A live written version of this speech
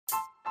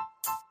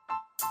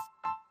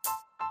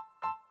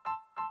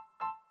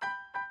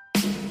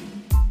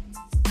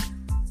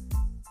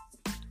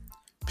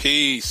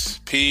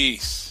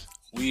Peace.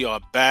 We are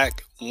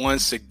back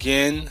once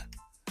again.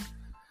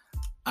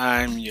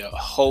 I'm your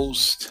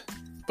host,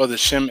 Brother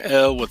Shem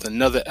L, with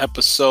another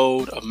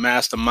episode of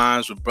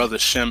Masterminds with Brother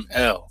Shem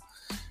L.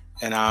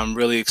 And I'm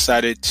really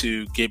excited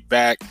to get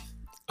back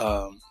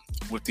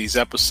with these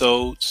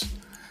episodes.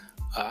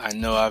 I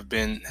know I've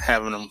been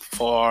having them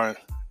far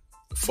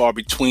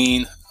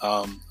between,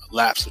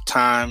 lapse of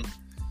time,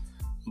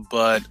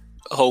 but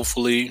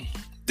hopefully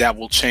that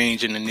will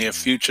change in the near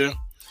future.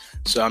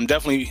 So I'm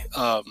definitely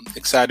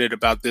excited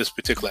about this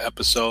particular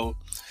episode.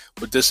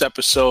 With this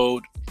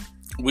episode,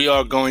 we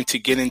are going to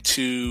get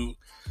into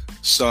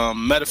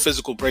some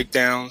metaphysical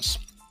breakdowns,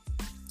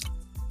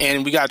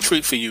 and we got a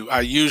treat for you. I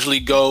usually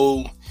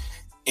go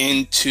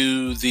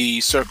into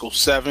the Circle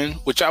 7,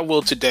 which I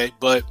will today,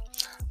 but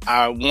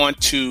I want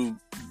to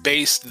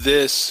base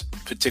this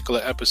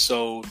particular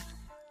episode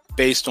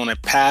based on a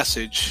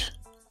passage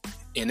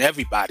in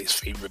everybody's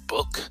favorite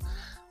book,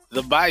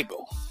 the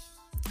Bible.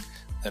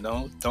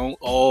 Don't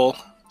all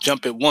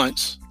jump at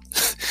once.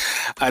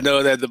 I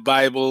know that the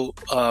Bible,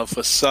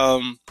 for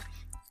some,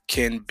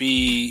 can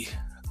be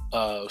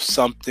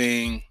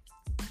something.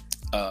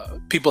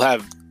 People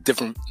have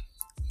different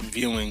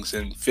viewings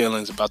and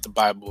feelings about the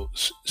Bible.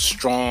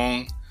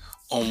 Strong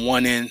on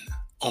one end,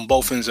 on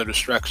both ends of the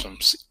spectrum.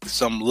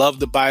 Some love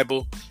the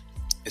Bible.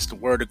 It's the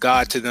word of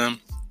God to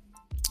them.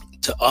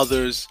 To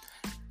others,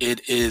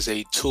 it is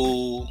a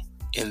tool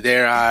in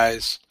their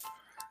eyes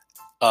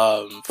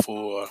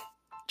for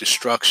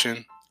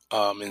destruction,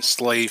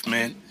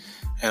 enslavement,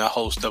 and a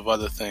host of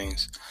other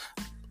things.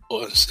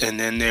 And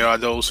then there are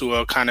those who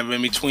are kind of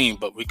in between.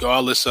 But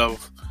regardless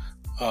of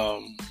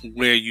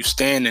where you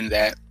stand in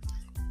that,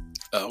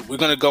 we're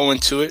going to go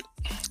into it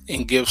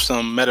and give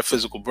some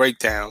metaphysical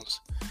breakdowns.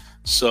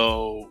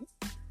 So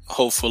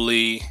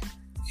hopefully,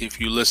 if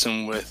you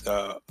listen with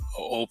an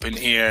open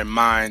ear and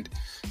mind,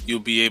 you'll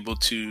be able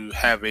to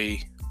have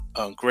a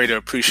greater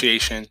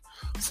appreciation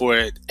for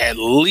it, at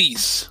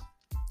least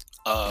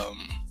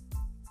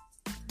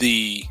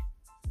the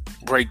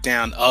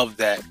breakdown of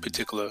that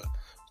particular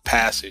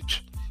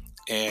passage.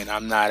 And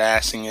I'm not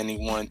asking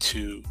anyone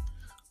to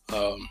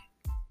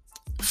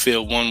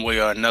feel one way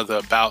or another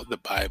about the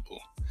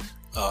Bible.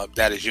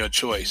 That is your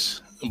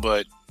choice.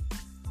 But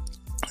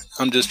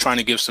I'm just trying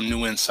to give some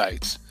new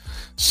insights.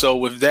 So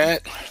with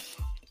that,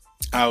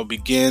 I'll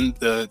begin.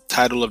 The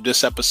title of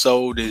this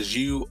episode is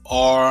You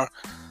Are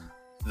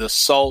the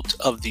Salt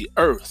of the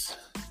Earth.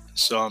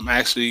 So I'm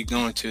actually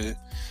going to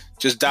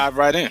just dive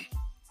right in.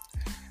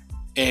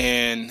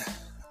 And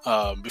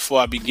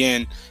before I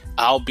begin,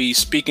 I'll be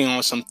speaking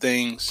on some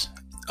things,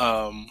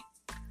 some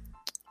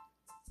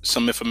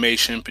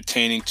information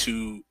pertaining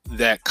to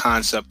that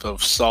concept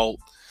of salt,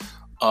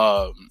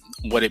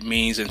 what it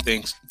means and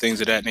things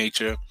of that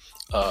nature.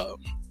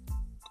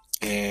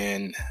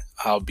 And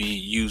I'll be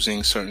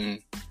using certain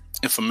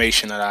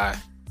information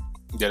that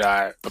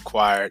I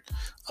acquired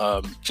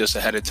just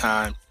ahead of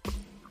time.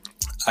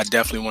 I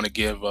definitely want to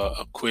give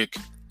a quick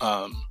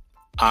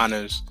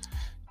honors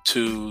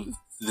to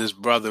this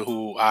brother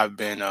who I've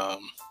been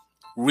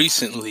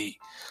recently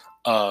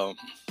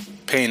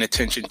paying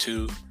attention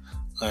to,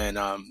 and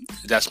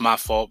that's my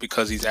fault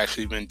because he's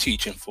actually been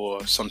teaching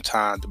for some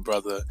time. The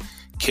brother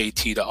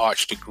KT, the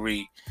Arch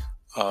Degree,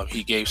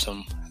 he gave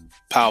some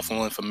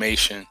powerful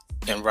information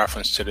in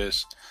reference to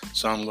this,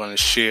 so I'm going to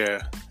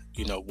share,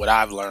 what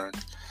I've learned,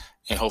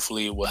 and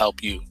hopefully it will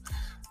help you.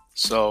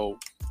 So,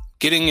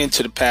 getting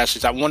into the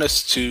passage, I want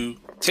us to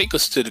take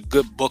us to the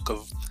good book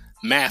of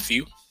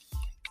Matthew,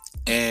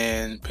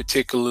 and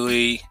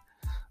particularly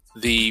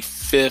the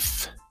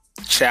 5th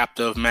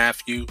chapter of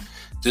Matthew.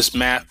 This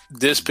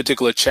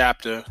particular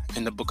chapter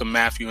in the book of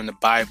Matthew in the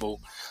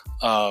Bible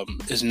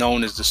is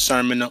known as the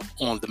Sermon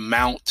on the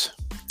Mount.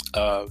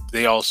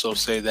 They also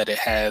say that it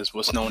has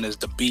what's known as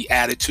the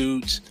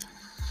Beatitudes.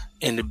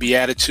 And the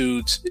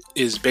Beatitudes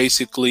is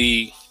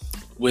basically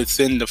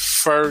within the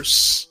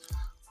first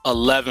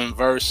 11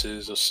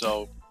 verses or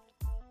so.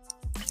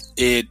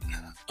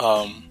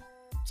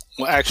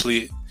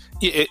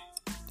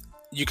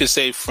 You could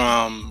say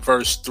from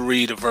verse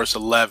 3 to verse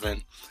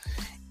 11,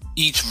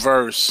 each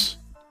verse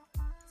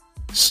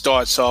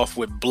starts off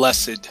with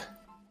blessed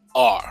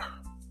are,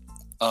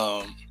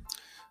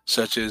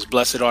 such as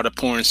blessed are the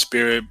poor in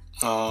spirit,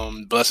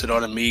 blessed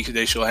are the meek,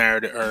 they shall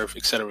inherit the earth,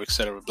 etc.,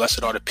 etc.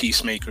 Blessed are the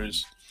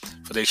peacemakers,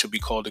 for they shall be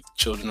called the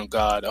children of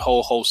God. A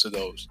whole host of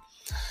those.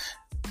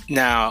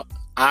 Now,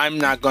 I'm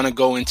not going to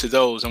go into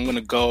those. I'm going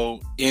to go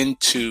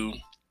into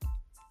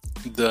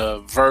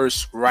the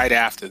verse right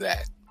after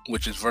that,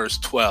 which is verse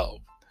 12.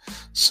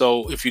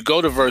 So if you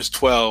go to verse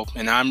 12,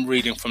 and I'm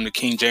reading from the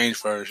King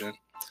James Version,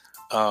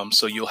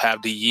 so you'll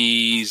have the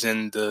ye's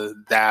and the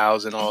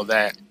thous and all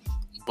that,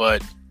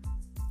 but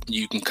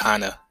you can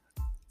kind of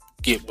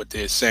get what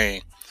they're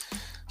saying.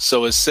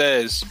 So it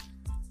says,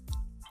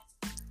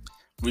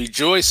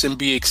 rejoice and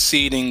be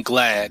exceedingly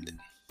glad,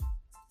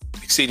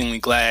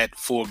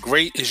 for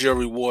great is your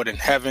reward in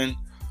heaven,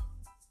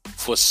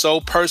 for so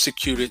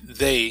persecuted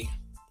they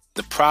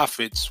the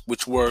prophets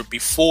which were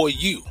before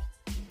you.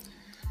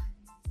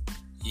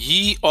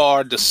 Ye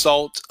are the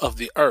salt of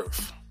the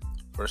earth.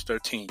 Verse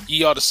 13.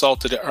 Ye are the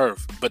salt of the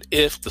earth. But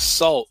if the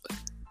salt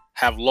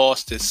have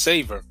lost its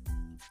savor,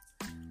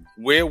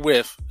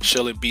 wherewith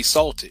shall it be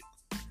salted?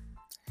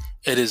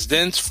 It is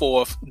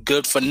thenceforth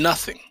good for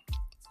nothing,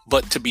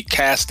 but to be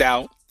cast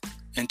out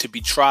and to be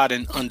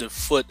trodden under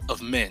foot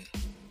of men.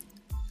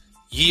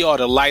 Ye are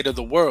the light of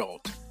the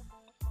world.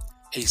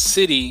 A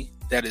city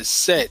that is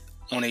set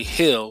on a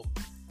hill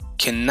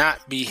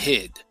cannot be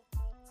hid.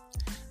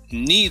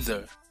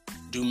 Neither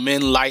do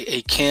men light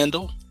a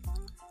candle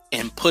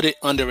and put it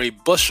under a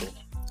bushel,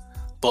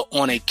 but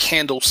on a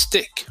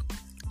candlestick,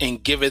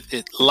 and giveth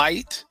it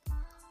light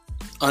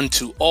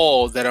unto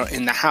all that are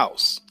in the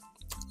house.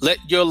 Let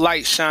your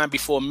light shine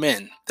before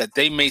men, that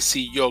they may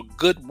see your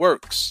good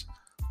works,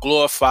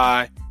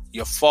 glorify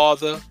your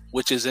Father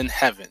which is in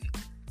heaven.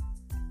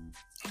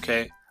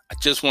 Okay, I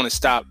just want to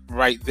stop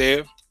right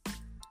there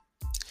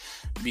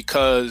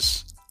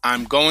because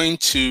I'm going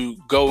to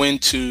go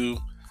into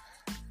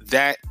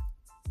that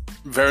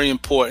very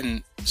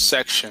important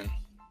section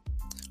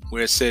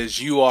where it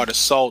says you are the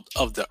salt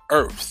of the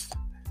earth.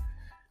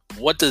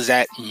 What does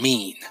that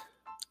mean?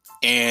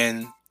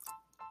 And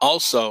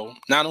also,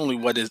 not only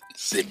what does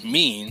it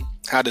mean,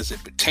 how does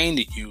it pertain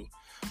to you?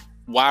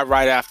 Why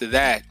right after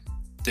that,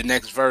 the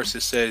next verse,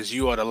 it says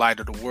you are the light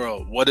of the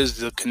world. What is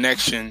the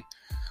connection,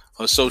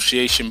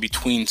 association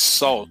between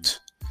salt,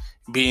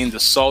 being the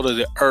salt of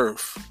the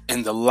earth,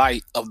 and the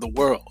light of the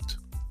world?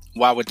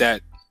 Why would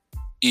that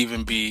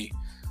even be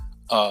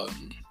a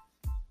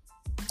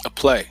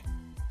play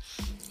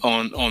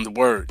on the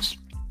words?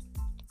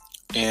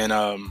 And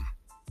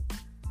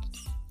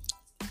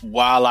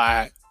while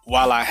I'm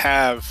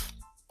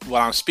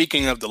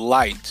speaking of the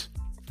light,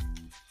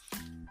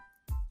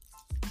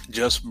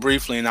 just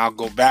briefly, and I'll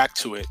go back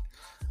to it,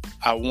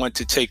 I want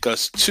to take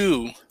us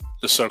to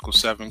the Circle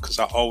 7 because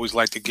I always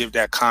like to give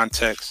that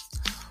context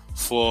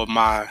for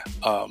my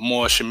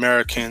Moorish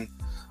American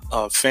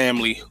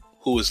family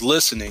who is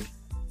listening,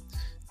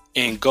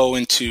 and go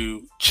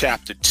into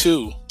chapter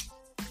 2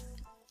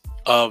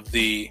 of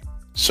the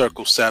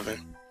Circle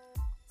 7,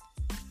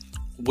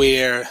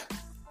 where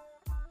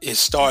it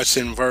starts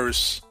in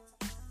verse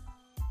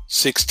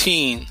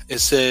 16. It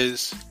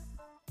says,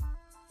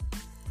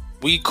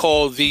 we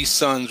call these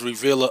sons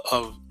revealers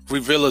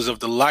of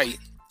the light,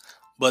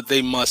 but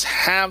they must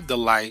have the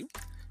light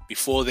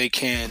before they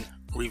can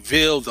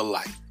reveal the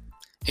light.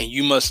 And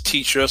you must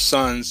teach your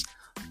sons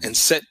and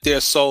set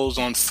their souls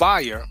on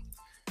fire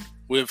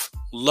with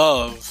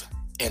love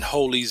and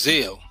holy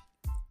zeal,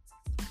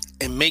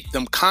 and make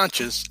them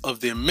conscious of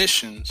their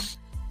missions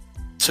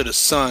to the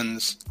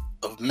sons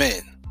of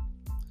men.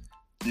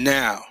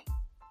 Now,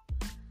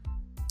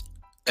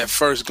 at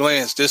first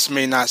glance, this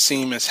may not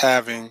seem as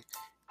having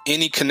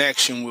any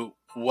connection with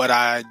what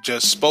I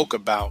just spoke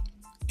about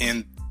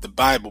in the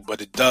Bible,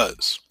 but it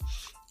does.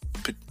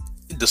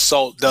 The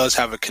salt does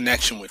have a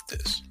connection with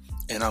this,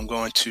 and I'm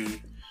going to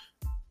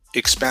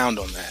expound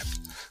on that.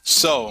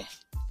 So,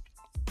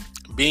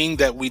 being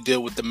that we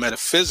deal with the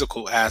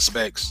metaphysical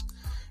aspects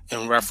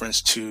in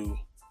reference to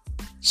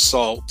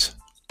salt,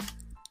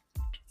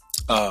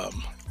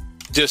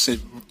 just in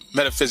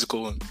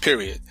metaphysical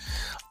period,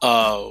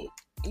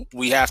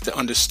 we have to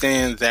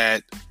understand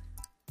that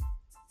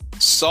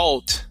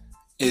salt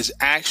is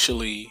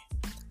actually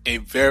a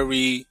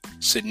very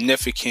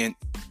significant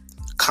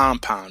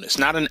compound. It's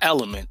not an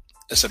element,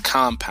 it's a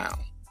compound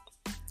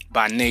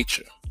by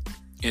nature.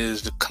 It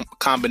is the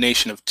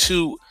combination of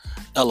two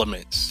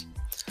elements,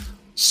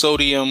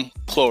 sodium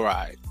and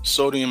chloride.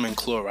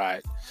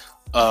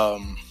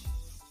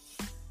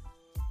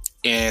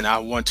 And I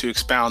want to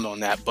expound on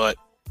that, but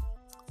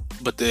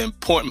the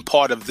important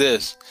part of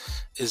this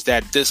is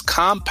that this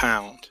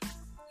compound,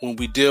 when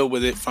we deal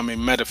with it from a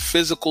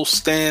metaphysical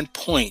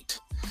standpoint,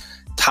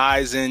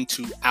 ties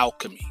into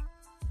alchemy.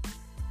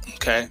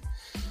 Okay?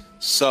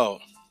 So,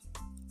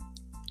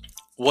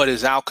 what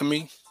is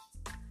alchemy?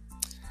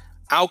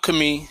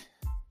 Alchemy,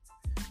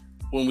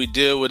 when we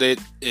deal with it,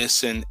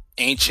 it's an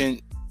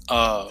ancient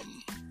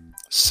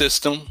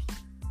system.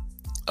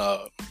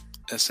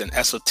 It's an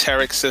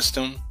esoteric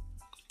system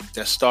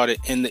that started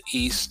in the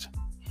East.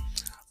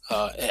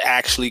 It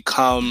actually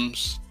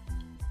comes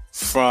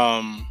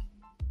from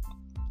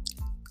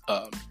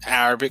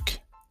Arabic.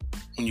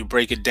 When you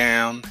break it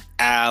down,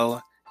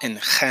 al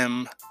and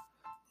chem,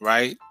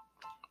 right?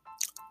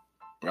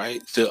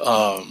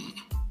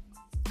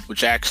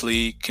 Which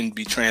actually can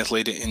be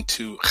translated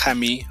into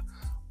chemi,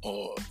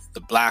 or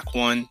the black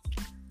one,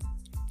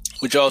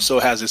 which also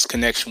has this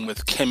connection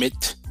with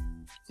kemet,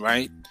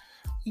 right?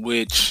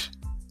 Which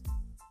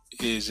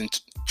is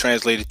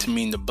translated to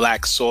mean the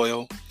black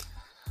soil.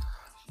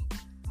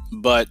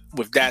 But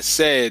with that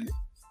said,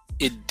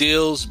 it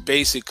deals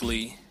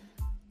basically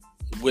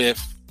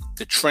with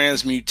the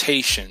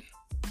transmutation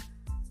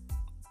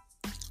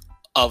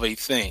of a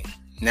thing.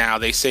 Now,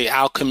 they say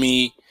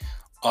alchemy,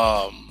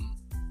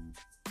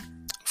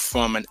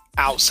 from an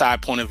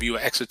outside point of view,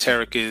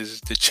 exoteric,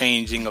 is the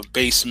changing of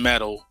base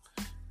metal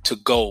to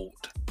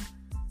gold.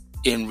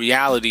 in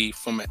reality,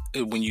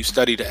 when you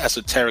study the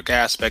esoteric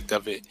aspect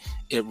of it,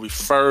 it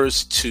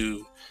refers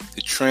to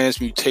the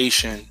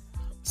transmutation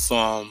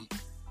from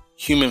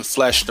human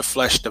flesh to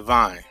flesh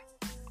divine,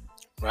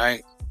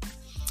 right?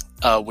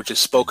 Which is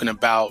spoken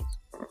about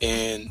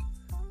in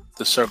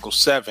the Circle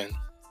 7,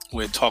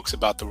 where it talks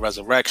about the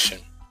resurrection,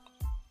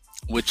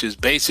 which is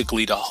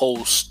basically the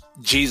whole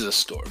Jesus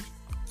story.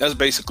 That's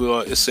basically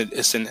all.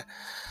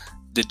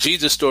 The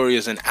Jesus story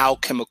is an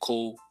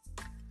alchemical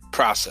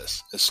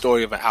process, a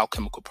story of an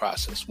alchemical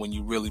process when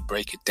you really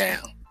break it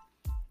down,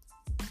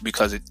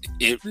 because it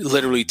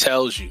literally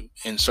tells you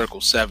in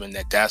Circle 7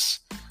 that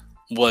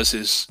was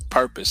his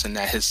purpose, and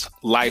that his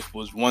life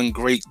was one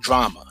great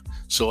drama.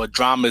 So a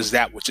drama is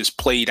that which is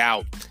played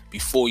out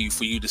before you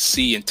for you to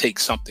see and take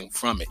something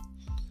from it.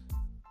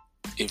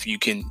 If you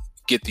can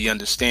get the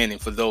understanding,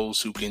 for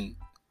those who can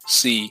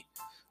see,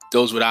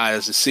 those with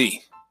eyes to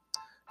see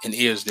and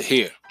ears to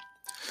hear.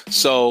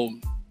 So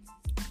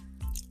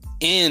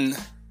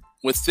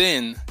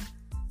within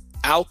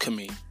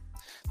alchemy,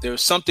 there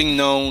is something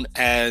known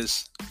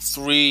as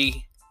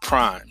 3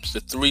 primes, the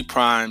 3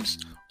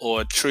 primes,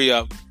 or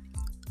tria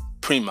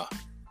prima,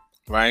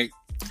 right,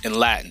 in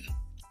Latin.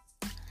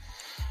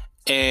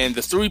 And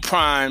the 3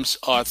 primes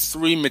are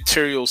 3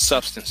 material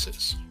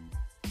substances.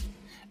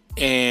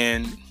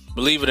 And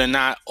believe it or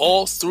not,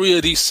 all 3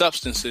 of these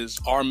substances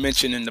are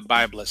mentioned in the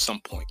Bible at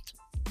some point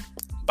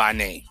by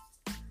name.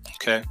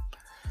 Okay.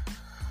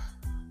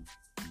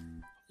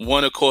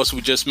 One, of course,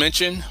 we just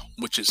mentioned,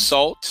 which is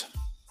salt.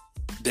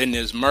 Then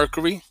there's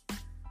mercury,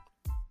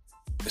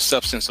 the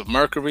substance of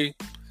mercury,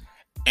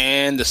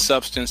 and the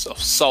substance of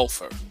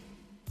sulfur,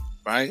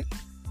 right?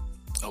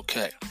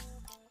 Okay.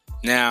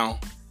 Now,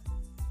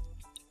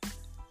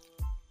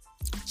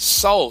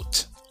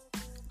 salt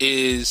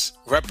is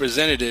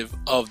representative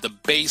of the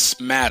base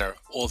matter,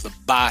 or the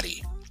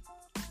body.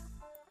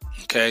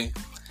 Okay.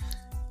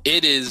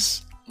 It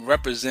is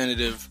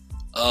representative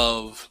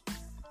of,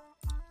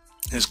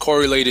 is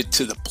correlated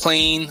to the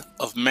plane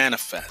of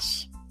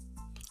manifest,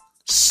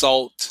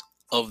 salt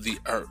of the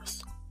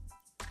earth,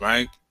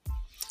 right?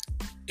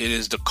 It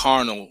is the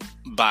carnal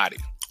body.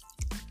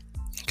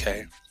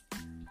 Okay.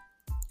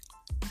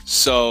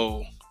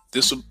 So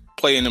this will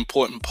play an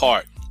important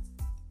part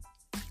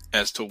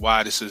as to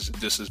why this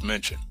is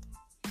mentioned.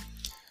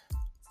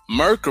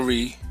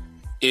 Mercury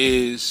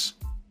is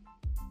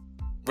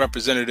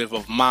representative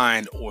of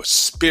mind or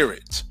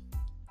spirit.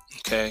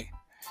 Okay.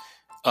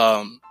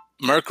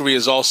 Mercury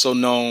is also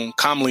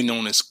commonly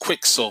known as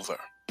quicksilver,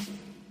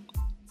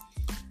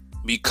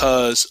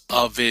 because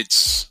of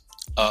its,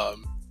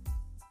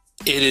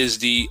 it is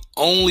the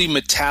only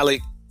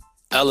metallic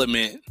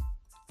element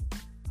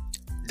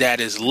that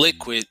is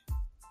liquid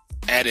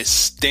at its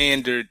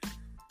standard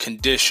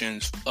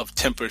conditions of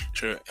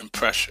temperature and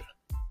pressure.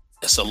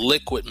 It's a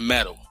liquid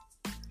metal,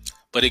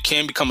 but it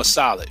can become a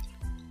solid.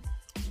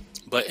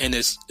 But in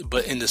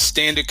the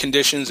standard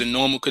conditions and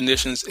normal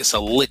conditions, it's a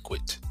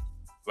liquid,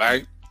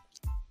 right?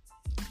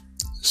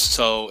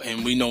 So,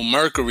 and we know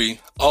Mercury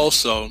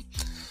also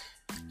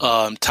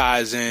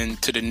ties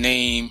into the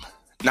name,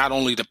 not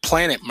only the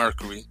planet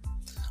Mercury,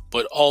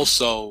 but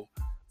also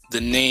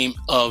the name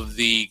of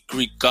the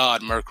Greek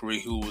god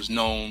Mercury, who was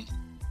known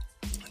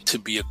to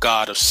be a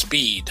god of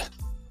speed,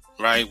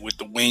 right? With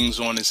the wings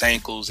on his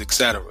ankles,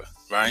 etc.,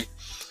 right?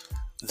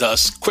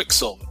 Thus,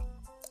 Quicksilver,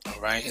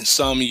 all right? And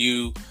some of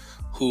you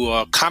who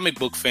are comic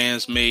book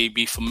fans may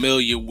be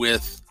familiar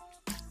with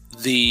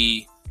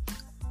the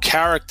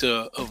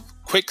character of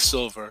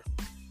Quicksilver,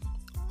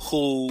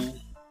 who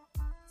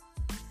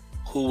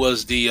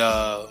was the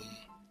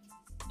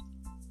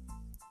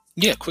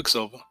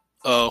Quicksilver,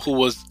 who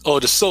was,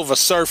 the Silver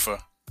Surfer,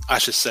 I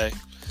should say.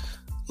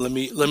 Let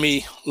me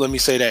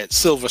say that,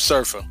 Silver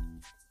Surfer,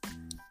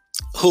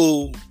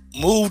 who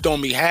moved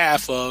on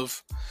behalf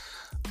of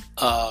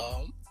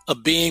a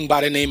being by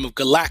the name of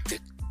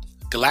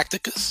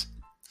Galacticus,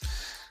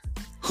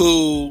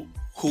 who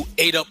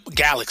ate up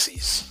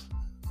galaxies,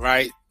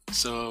 right?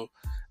 So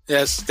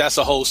that's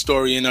a whole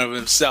story in and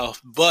of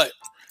itself. But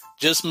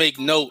just make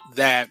note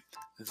that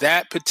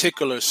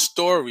particular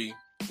story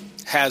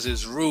has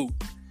its root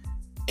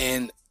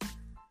in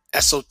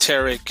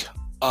esoteric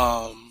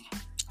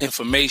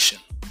information,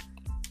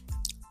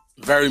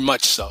 very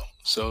much so.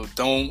 So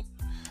don't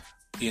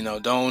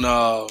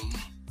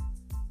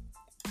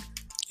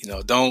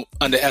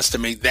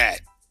underestimate that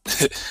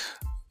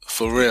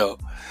for real.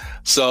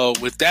 So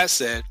with that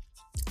said,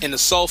 and the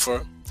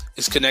sulfur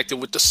is connected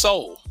with the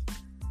soul.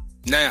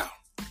 Now,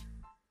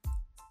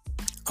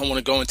 I want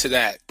to go into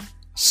that.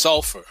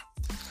 Sulfur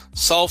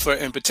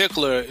in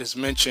particular is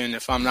mentioned,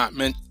 if I'm not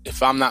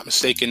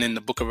mistaken, in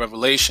the Book of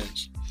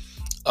Revelations.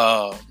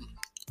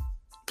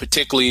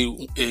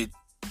 Particularly, it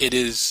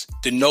is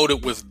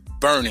denoted with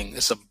burning.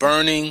 It's a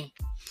burning.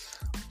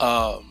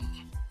 It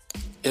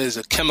is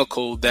a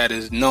chemical that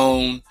is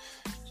known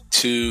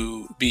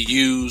to be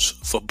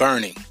used for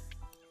burning,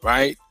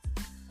 right?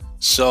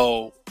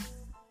 So,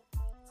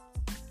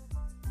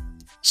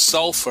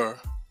 sulfur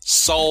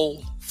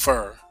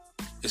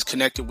is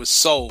connected with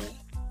soul,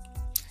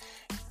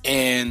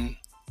 And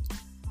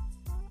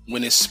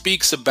when it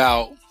speaks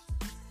about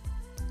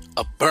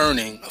a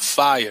burning, a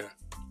fire,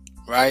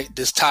 right?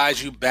 This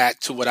ties you back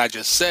to what I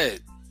just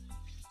said.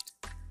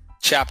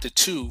 Chapter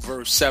 2,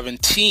 verse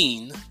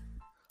 17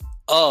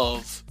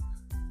 of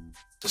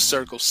the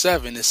Circle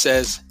 7, it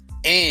says,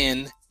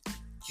 and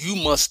you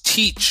must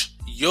teach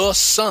your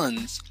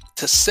sons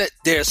to set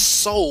their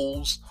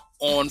souls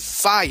on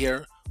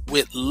fire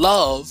with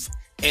love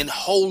and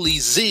holy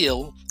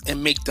zeal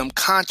and make them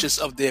conscious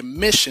of their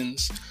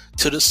missions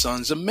to the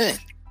sons of men,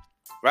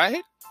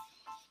 right?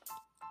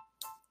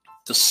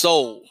 The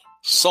soul,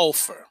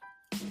 sulfur,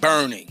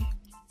 burning,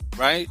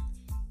 right?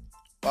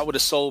 Why would a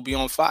soul be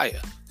on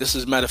fire? This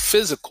is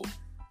metaphysical.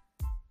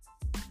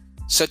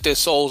 Set their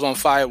souls on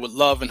fire with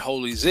love and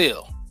holy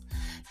zeal,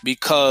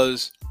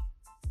 because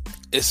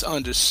it's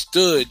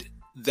understood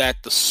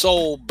that the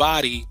soul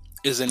body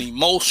is an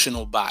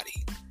emotional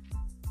body.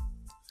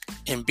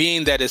 And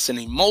being that it's an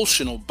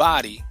emotional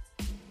body,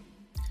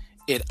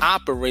 it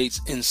operates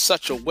in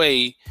such a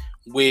way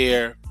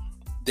where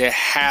there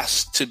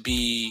has to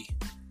be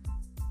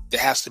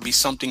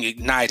something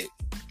ignited.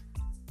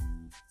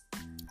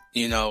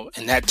 And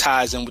that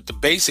ties in with the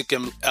basic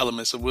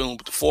elements of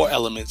with the 4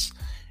 elements: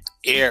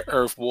 air,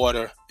 earth,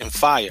 water, and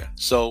fire.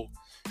 So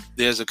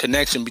there's a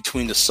connection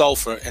between the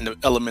sulfur and the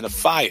element of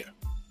fire.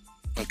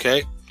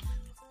 Okay?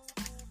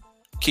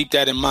 Keep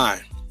that in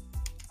mind.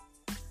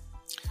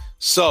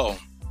 So,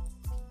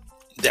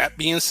 that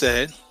being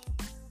said,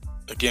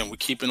 again, we're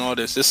keeping all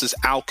this. This is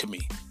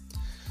alchemy.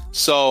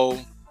 So,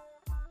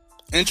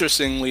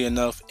 interestingly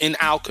enough, in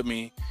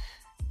alchemy,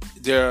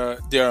 there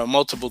are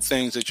multiple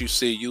things that you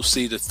see. You'll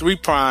see the 3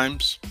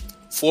 primes,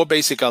 4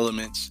 basic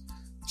elements,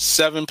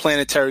 7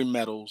 planetary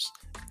metals,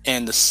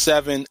 and the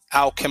 7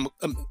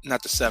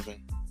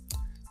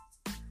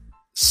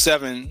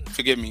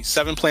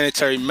 7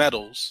 planetary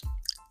metals,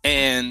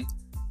 and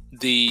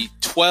the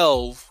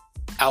 12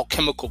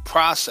 alchemical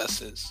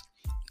processes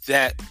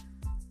that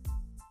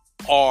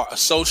are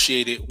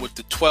associated with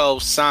the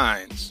 12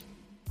 signs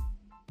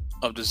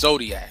of the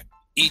zodiac.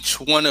 Each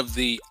one of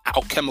the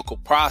alchemical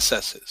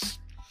processes,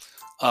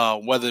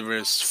 whether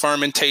it's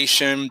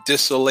fermentation,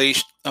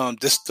 distillation,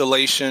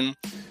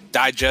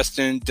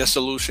 digestion,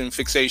 dissolution,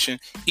 fixation,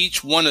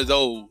 each one of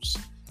those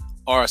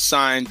are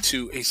assigned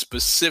to a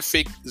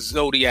specific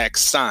zodiac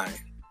sign.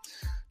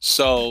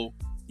 So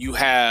you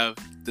have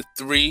the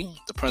 3,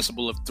 the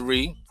principle of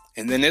 3,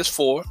 and then there's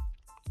 4,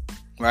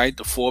 right?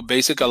 The 4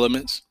 basic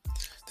elements.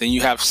 Then you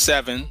have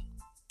 7,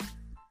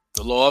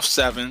 the law of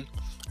 7,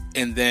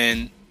 and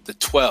then the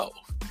 12.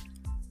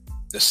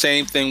 The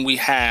same thing we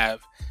have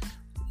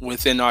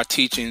within our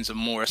teachings of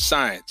Moorish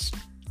science.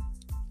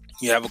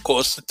 You have, of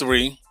course, the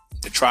 3,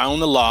 the triune,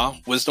 the law,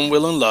 wisdom,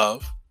 will, and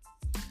love.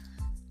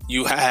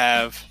 You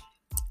have,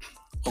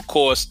 of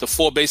course, the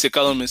 4 basic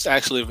elements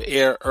actually of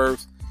air,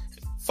 earth,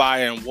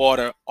 fire, and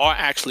water are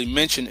actually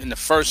mentioned in the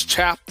first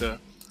chapter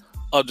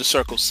of the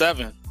Circle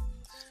 7,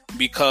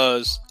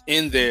 because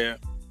in there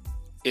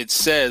it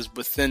says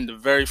within the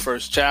very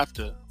first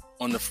chapter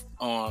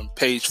on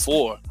page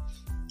 4,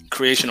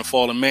 creation of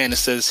fallen man, it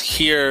says,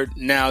 "Hear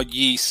now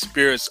ye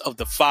spirits of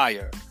the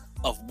fire,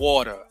 of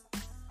water,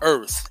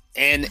 earth,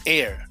 and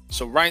air."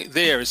 So right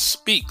there it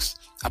speaks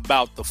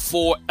about the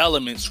 4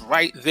 elements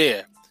right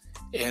there.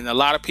 And a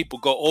lot of people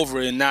go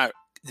over it and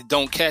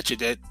don't catch it,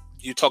 that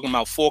you're talking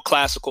about 4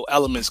 classical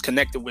elements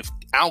connected with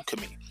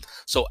alchemy.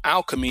 So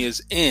alchemy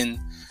is in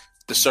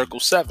the Circle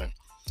 7.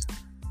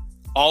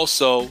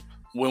 Also,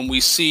 when we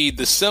see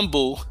the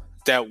symbol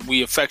that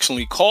we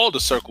affectionately call the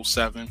Circle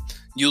 7,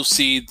 you'll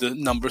see the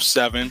number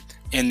 7,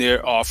 and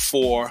there are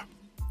 4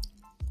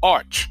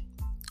 arcs,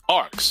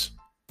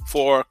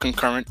 4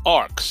 concurrent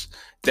arcs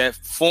that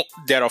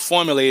are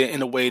formulated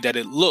in a way that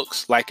it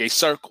looks like a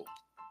circle,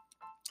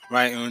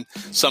 right? And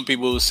some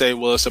people will say,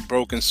 well, it's a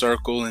broken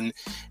circle, and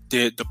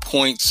the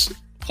points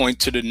point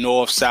to the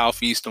north,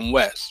 south, east, and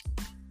west.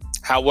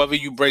 However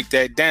you break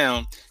that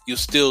down, you're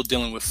still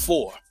dealing with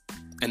 4.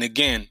 And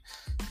again,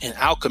 in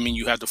alchemy,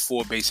 you have the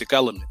 4 basic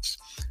elements.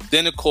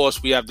 Then, of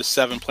course, we have the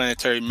 7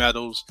 planetary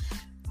metals.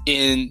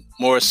 In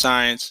Moorish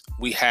science,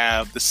 we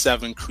have the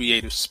 7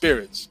 creative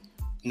spirits,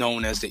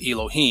 known as the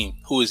Elohim.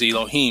 Who is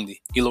Elohim? The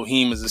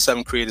Elohim is the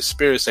 7 creative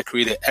spirits that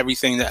created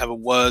everything that ever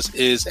was,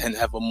 is, and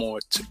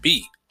evermore to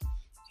be.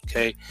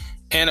 Okay?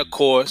 And, of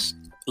course,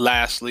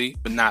 lastly,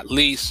 but not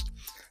least,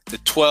 the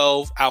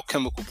 12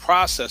 alchemical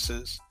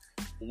processes,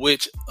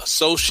 which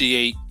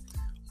associate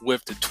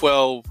with the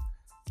 12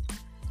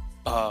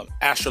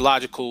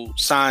 astrological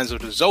signs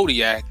of the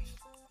zodiac,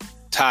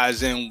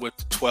 ties in with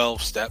the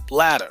 12-step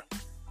ladder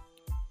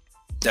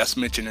that's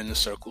mentioned in the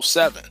Circle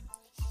 7.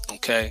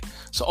 Okay,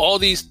 so all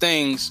these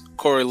things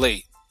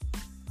correlate.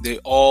 They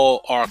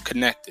all are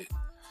connected.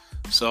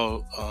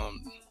 So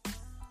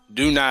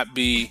do not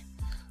be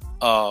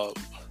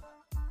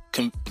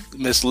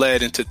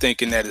misled into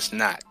thinking that it's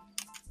not.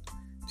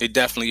 They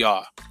definitely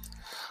are.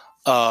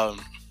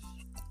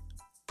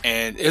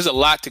 And there's a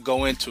lot to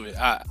go into it.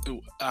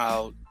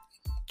 I'll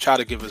try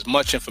to give as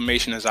much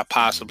information as I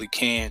possibly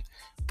can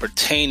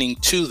pertaining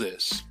to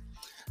this.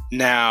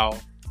 Now,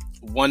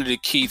 one of the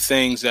key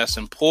things that's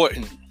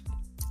important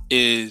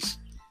is,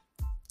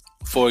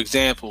 for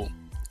example,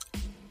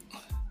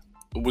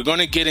 we're going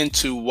to get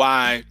into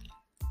why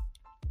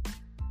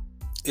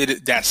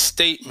that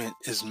statement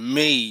is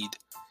made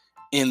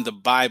in the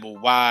Bible,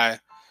 why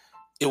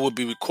it would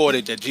be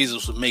recorded that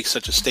Jesus would make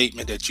such a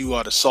statement that you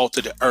are the salt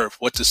of the earth.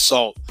 What's the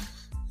salt?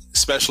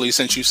 Especially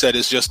since you said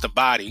it's just the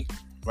body,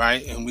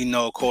 right? And we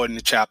know, according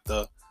to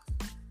chapter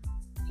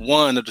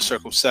 1 of the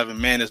Circle of Seven,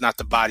 man is not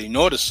the body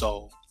nor the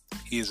soul.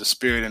 He is a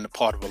spirit and a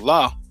part of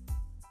Allah.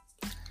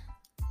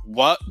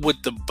 What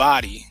would the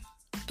body,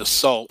 the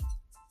salt,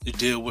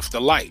 deal with the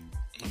light?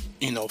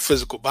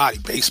 Physical body,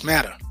 base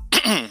matter.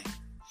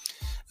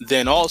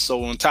 Then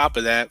also on top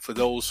of that, for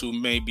those who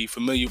may be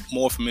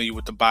more familiar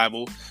with the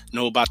Bible,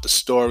 know about the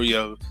story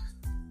of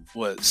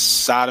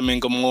Sodom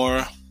and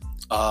Gomorrah.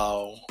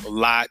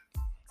 Lot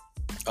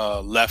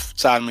left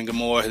Sodom and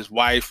Gomorrah. His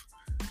wife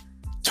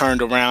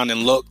turned around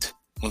and looked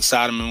when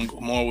Sodom and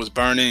Gomorrah was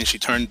burning, and she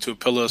turned into a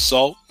pillar of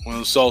salt. When it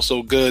was salt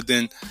so good,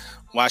 then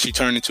why she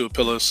turned into a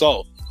pillar of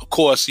salt? Of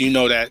course, you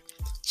know that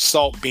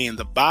salt being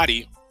the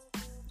body,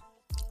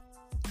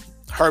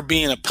 her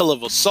being a pillar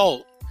of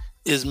salt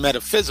is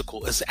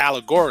metaphysical. It's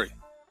allegory.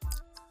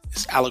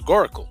 It's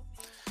allegorical.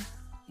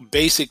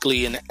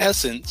 Basically, in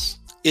essence,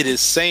 it is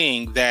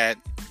saying that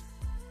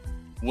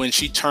when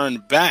she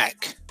turned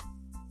back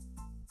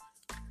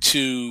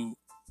to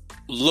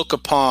look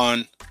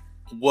upon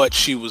what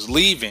she was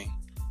leaving,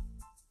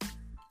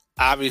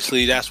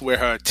 obviously that's where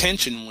her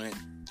attention went.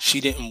 She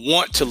didn't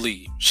want to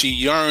leave. She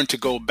yearned to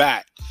go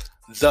back.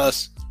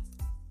 Thus,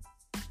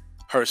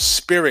 her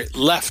spirit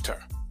left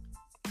her.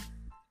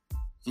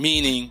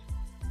 Meaning,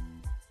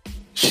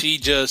 she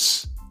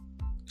just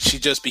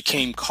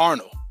became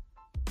carnal.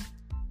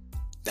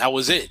 That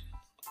was it.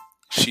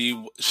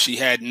 She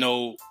had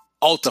no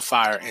altar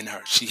fire in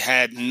her.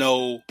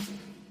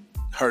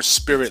 Her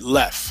spirit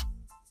left.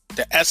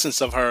 The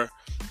essence of her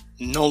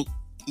no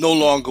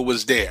longer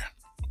was there,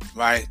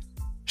 right?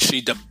 She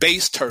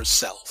debased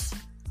herself.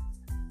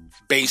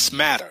 Base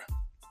matter,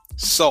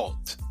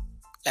 salt.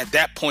 At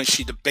that point,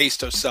 she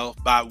debased herself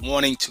by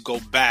wanting to go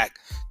back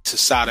to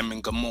Sodom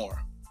and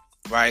Gomorrah,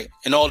 right?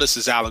 And all this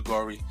is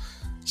allegory.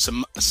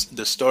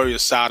 The story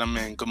of Sodom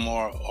and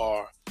Gomorrah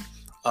are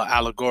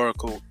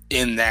allegorical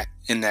in that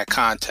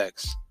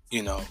context.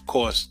 Of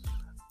course,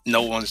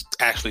 no one's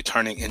actually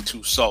turning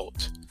into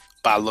salt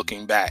by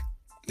looking back.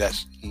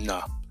 That's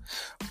no.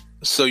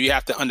 So you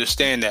have to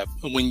understand that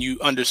when you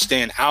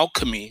understand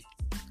alchemy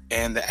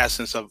and the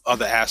essence of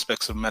other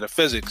aspects of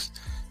metaphysics,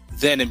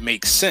 then it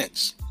makes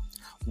sense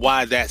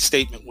why that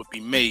statement would be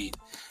made.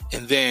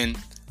 And then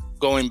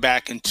going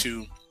back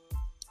into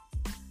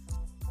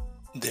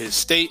the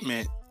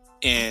statement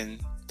in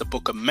the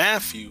book of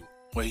Matthew,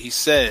 where he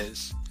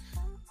says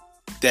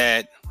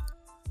that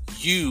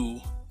you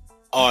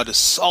are the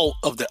salt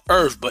of the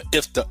earth, but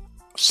if the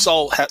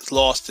salt has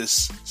lost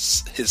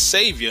his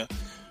savior,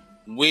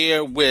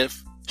 wherewith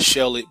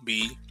shall it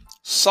be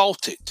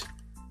salted?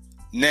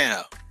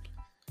 Now,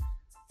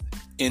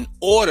 in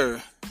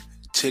order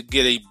to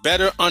get a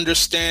better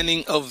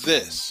understanding of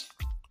this,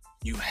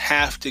 you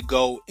have to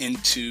go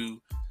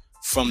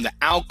from the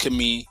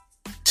alchemy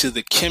to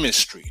the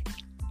chemistry,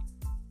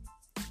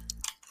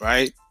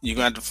 right? You're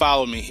going to have to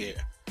follow me here.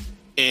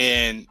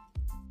 And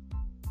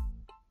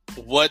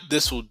what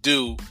this will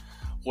do,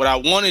 what I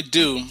want to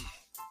do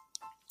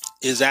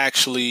is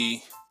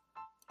actually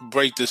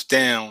break this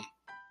down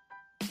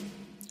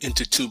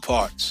into two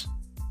parts.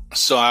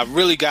 So I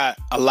really got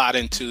a lot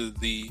into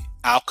the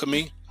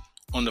alchemy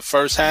on the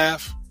first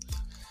half,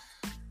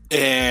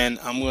 and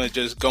I'm going to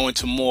just go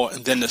into more.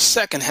 And then the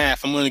second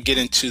half, I'm going to get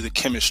into the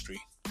chemistry,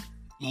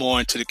 more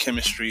into the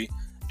chemistry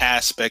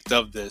aspect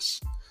of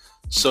this,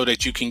 so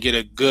that you can get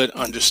a good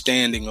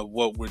understanding of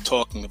what we're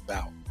talking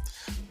about.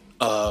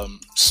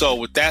 So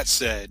with that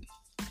said,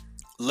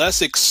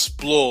 let's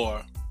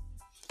explore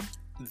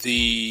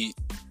the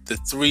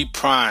three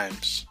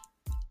primes,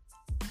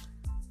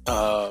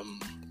 or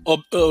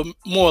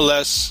more or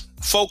less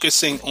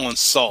focusing on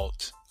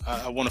salt.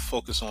 I want to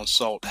focus on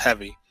salt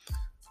heavy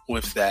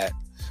with that,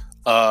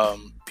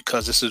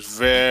 because this is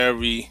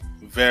very,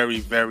 very,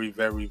 very,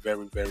 very,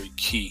 very, very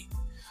key.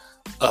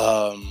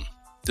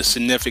 The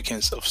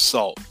significance of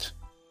salt.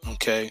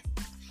 Okay.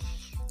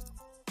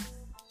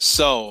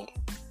 So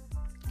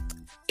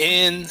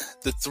in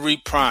the three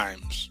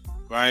primes,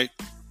 right?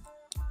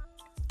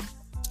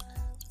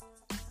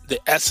 The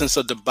essence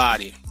of the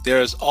body,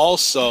 there is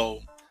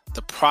also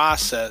the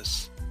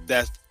process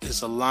that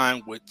is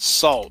aligned with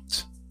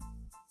salt,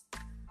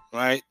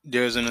 right?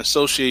 There's an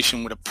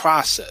association with a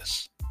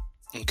process.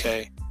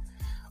 Okay.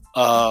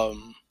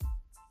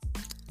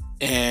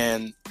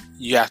 And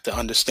you have to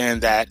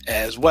understand that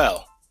as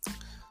well.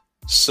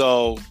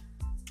 So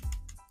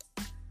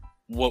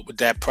what would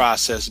that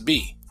process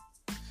be?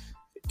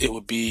 It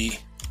would be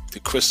the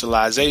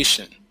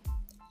crystallization,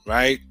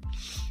 right?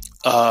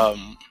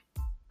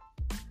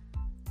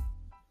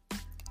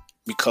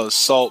 Because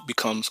salt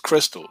becomes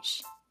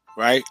crystals,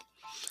 right?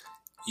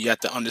 You have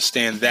to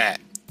understand that.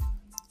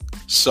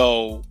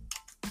 So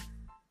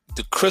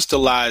the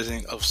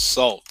crystallizing of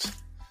salt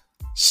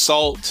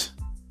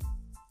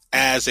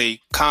as a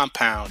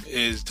compound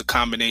is the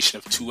combination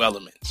of two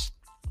elements.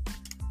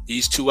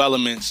 These two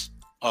elements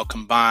are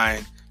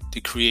combined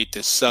to create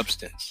this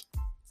substance,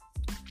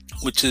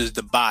 which is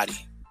the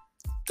body,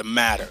 the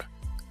matter.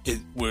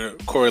 We're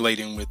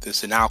correlating with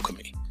this in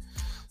alchemy.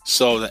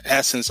 So the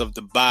essence of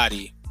the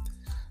body,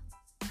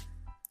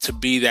 to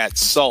be that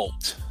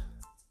salt,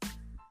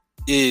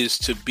 is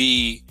to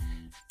be,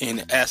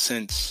 in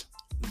essence,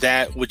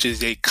 that which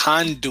is a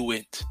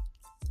conduit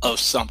of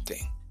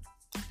something.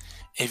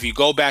 If you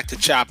go back to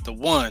chapter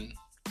 1,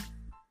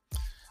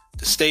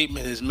 the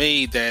statement is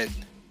made that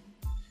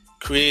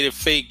creative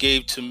fate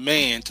gave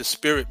to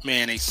spirit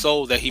man, a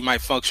soul that he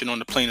might function on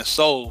the plane of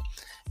soul,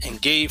 and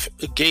gave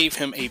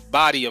him a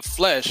body of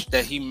flesh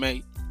that he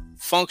may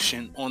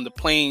function on the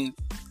plane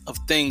of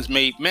things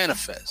made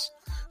manifest.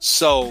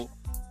 So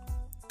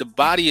the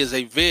body is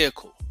a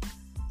vehicle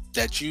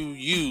that you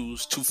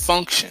use to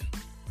function.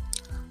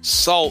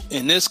 Salt,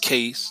 in this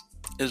case,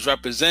 is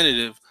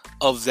representative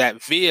of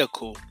that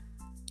vehicle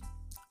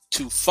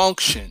to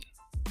function.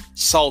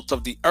 Salt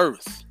of the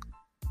earth,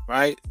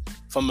 right?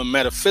 From a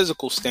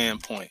metaphysical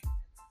standpoint.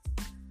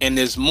 And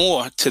there's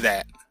more to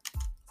that,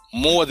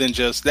 more than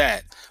just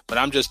that. But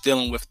I'm just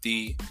dealing with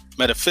the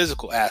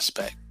metaphysical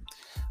aspect,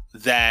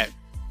 that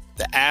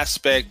the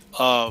aspect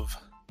of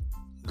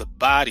the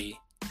body,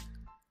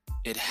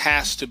 it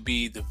has to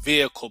be the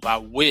vehicle by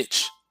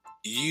which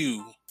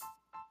the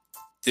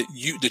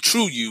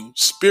true you,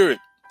 spirit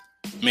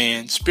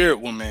man, spirit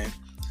woman,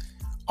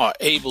 are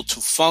able to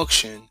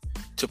function,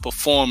 to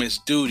perform its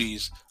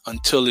duties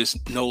until it's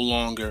no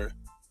longer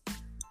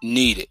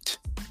needed.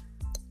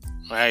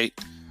 Right?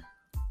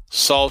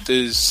 Salt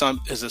is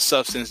a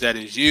substance that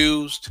is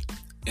used,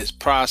 is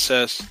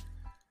processed,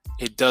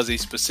 it does a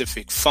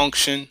specific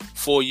function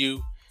for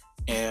you,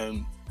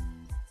 and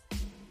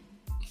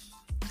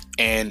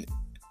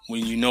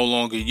when you no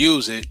longer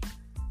use it,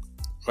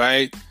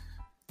 right,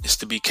 it's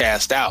to be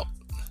cast out.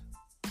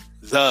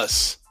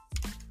 Thus,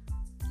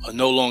 are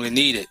no longer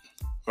needed,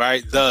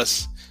 right?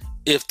 Thus,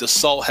 if the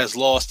salt has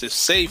lost its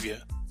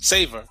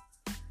savor,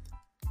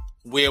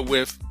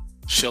 wherewith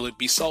shall it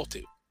be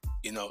salted?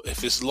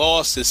 If it's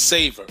lost its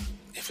savor,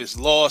 if it's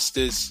lost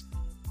its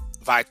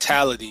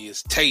vitality,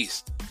 its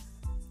taste,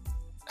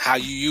 how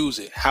you use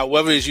it,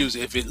 however it's used,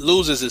 if it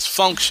loses its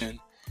function,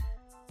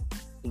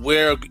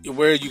 where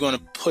are you going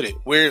to put it?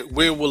 Where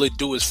will it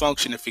do its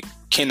function if it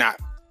cannot?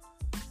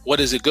 What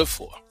is it good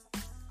for?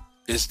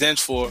 It's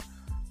thenceforth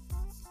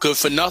good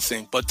for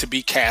nothing but to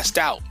be cast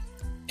out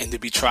and to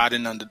be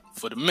trodden under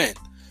for the men.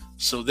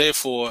 So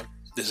therefore,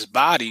 this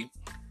body,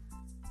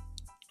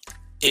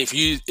 if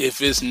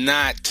it's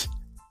not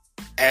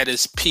at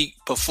its peak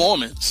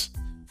performance,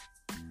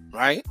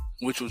 right,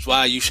 which was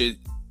why you should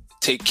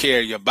take care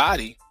of your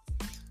body,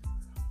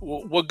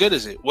 what good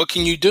is it? What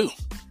can you do?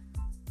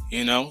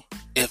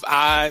 If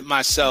I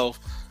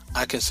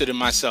consider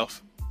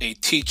myself a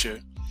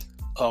teacher,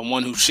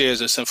 one who shares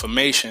this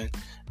information,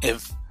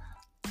 if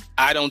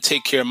I don't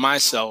take care of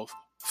myself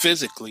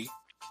physically,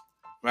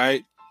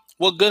 right,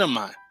 what good am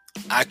I?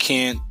 I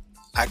can't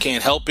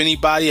help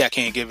anybody. I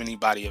can't give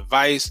anybody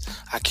advice.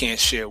 I can't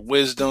share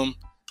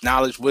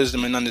knowledge,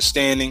 wisdom, and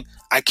understanding.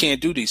 I can't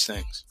do these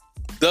things.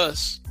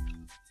 Thus,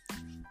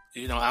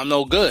 I'm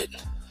no good.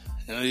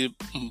 You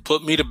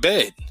put me to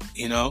bed,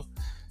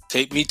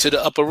 take me to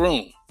the upper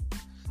room.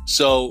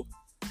 So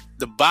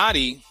the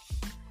body,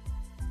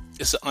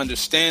 it's an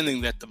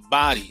understanding that the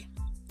body,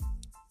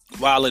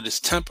 while it is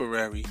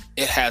temporary,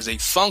 it has a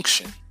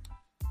function,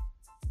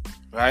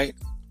 right?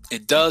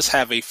 It does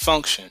have a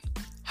function.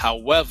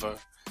 However,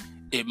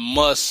 you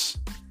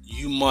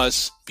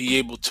must be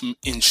able to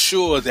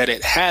ensure that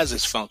it has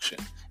its function,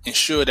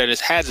 ensure that it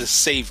has its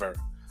savor,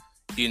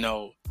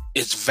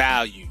 its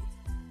value,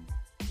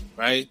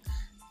 right?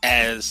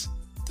 As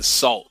the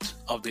salt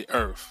of the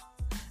earth.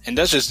 And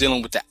that's just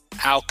dealing with the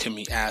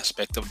alchemy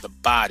aspect of the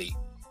body,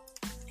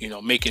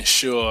 making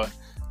sure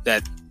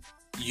that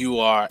you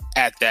are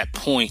at that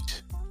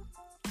point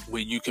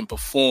where you can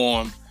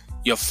perform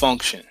your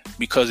function.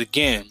 Because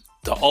again,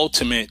 the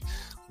ultimate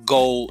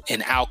goal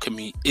in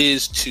alchemy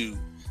is to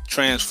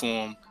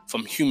transform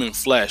from human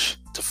flesh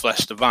to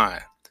flesh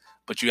divine.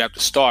 But you have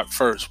to start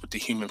first with the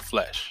human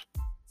flesh.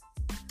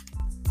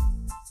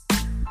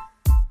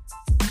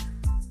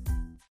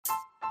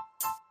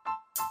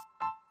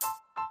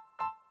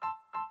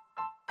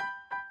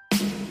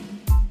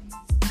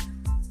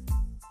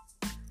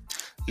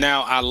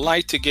 Now, I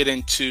like to get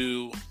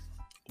into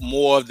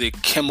more of the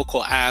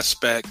chemical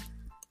aspect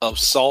of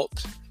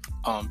salt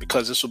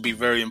because this will be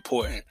very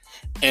important.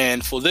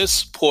 And for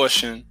this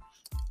portion,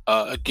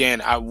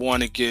 again, I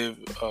want to give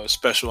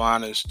special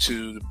honors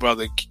to the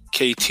brother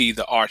KT,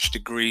 the Arch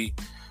Degree,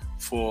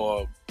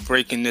 for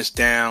breaking this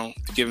down,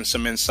 giving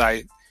some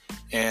insight.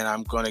 And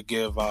I'm going to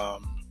give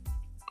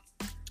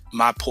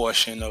my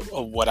portion of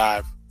what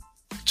I've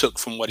took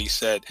from what he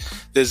said.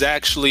 There's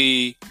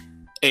actually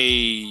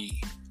a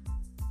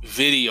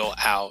video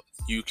out.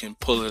 You can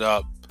pull it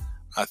up.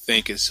 I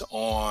think it's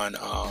on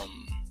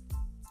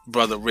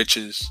Brother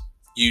Rich's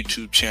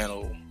YouTube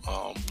channel,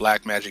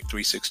 Black Magic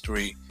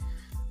 363,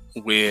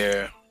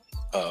 where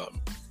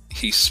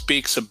he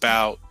speaks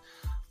about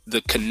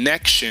the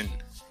connection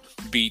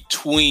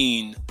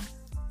between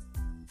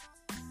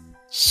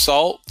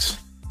salt,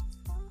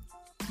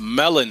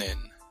 melanin,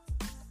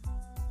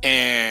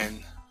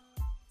 and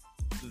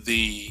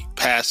the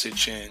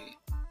passage in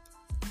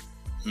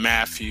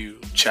Matthew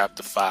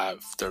chapter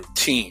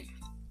 5:13.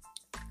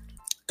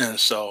 And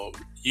so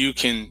you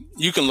can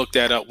look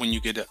that up when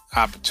you get an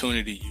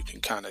opportunity. You can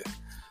kind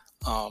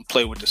of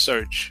play with the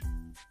search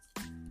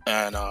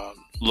and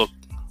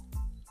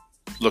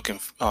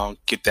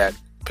get that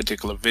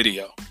particular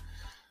video.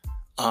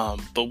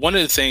 But one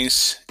of the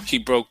things he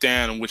broke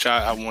down, which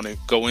I want to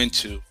go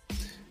into,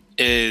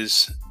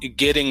 is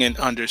getting an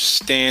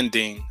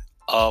understanding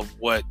of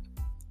what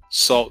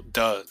salt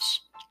does.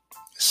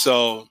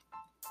 So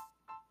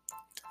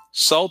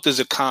salt is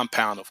a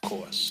compound, of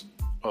course.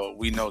 Oh,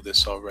 we know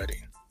this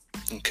already.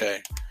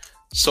 Okay.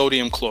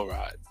 Sodium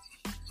chloride.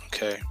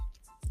 Okay.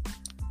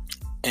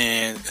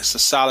 And it's a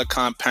solid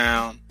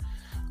compound.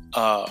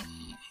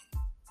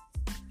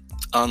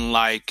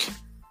 Unlike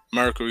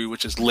mercury,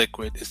 which is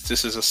liquid,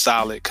 this is a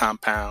solid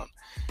compound,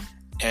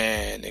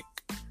 and it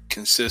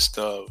consists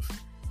of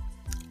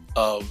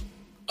a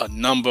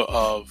number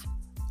of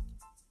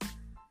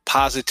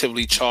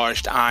positively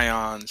charged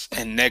ions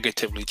and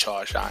negatively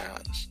charged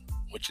ions,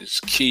 which is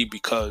key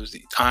because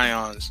the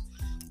ions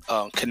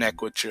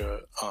connect with your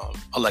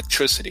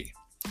electricity.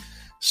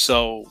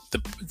 So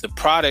the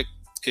product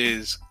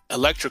is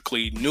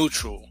electrically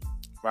neutral,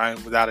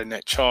 right, without a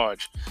net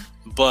charge,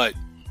 but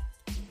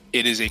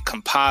it is a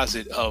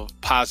composite of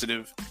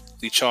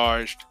positively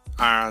charged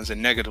ions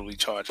and negatively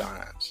charged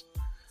ions.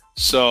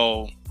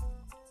 So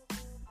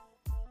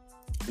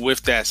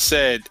with that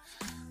said,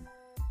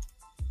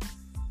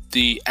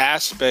 the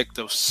aspect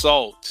of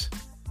salt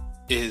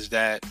is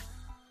that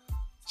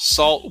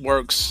salt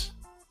works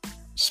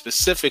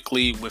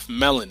specifically with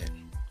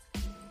melanin.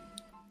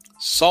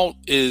 Salt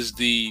is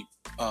the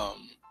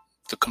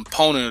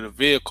component of the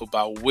vehicle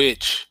by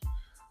which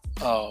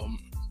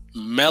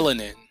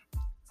melanin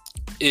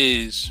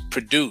is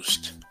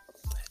produced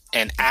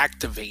and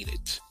activated.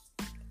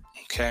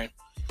 Okay,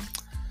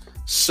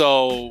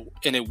 so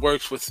and it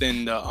works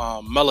within the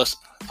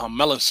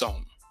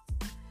melosome.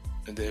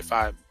 And if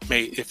I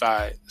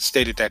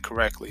stated that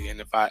correctly, and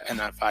if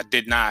I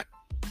did not,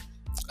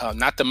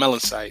 not the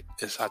melanocyte,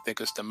 I think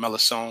it's the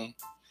melosome.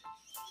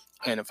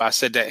 And if I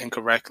said that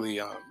incorrectly,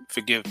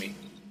 forgive me.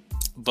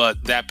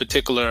 But that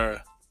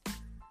particular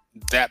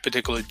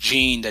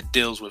gene that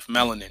deals with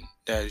melanin,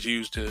 that is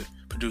used to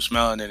produce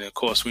melanin. And of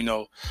course, we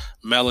know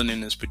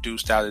melanin is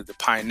produced out of the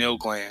pineal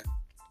gland,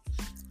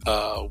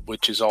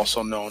 which is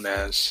also known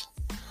as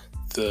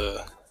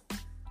the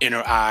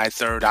inner eye,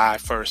 third eye,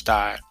 first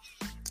eye.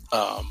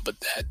 But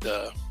that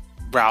the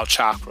brow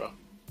chakra,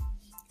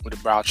 where the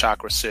brow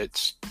chakra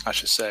sits, I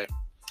should say.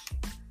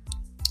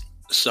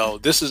 So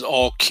this is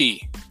all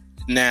key.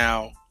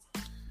 Now,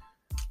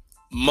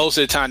 most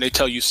of the time they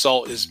tell you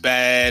salt is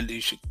bad. You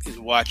should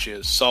watch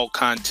your salt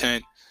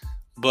content,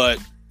 but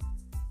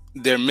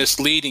they're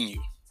misleading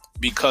you,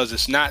 because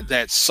it's not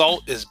that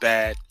salt is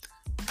bad.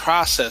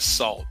 Processed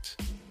salt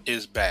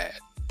is bad.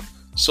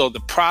 So the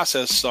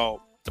processed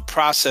salt, the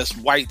processed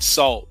white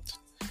salt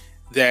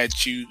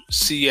that you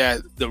see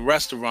at the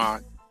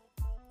restaurant,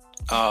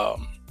 that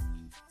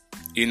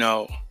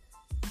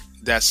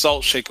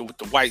salt shaker with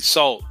the white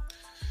salt,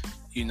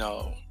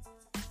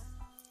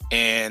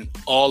 and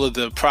all of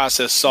the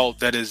processed salt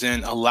that is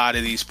in a lot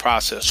of these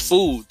processed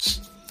foods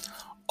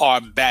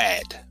are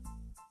bad.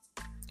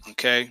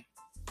 Okay?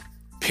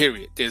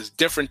 Period. There's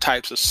different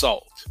types of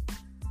salt.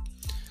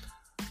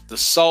 The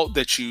salt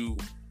that you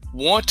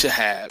want to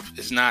have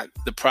is not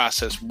the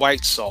processed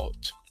white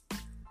salt,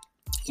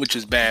 which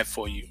is bad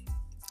for you.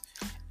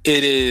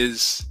 It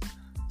is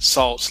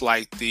salts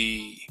like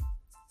the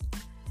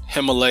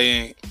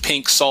Himalayan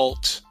pink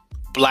salt,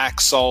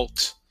 black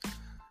salt,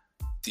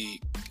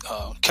 the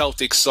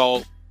Celtic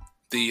salt,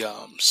 the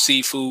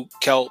seafood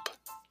kelp.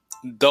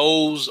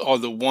 Those are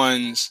the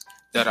ones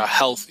that are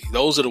healthy.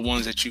 Those are the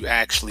ones that you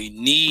actually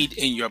need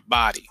in your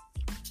body,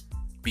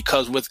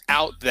 because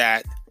without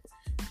that,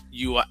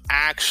 you are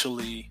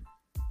actually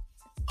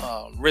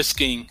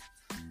risking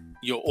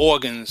your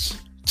organs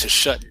to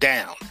shut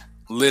down,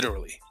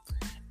 literally.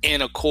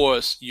 And of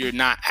course, you're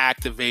not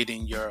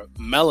activating your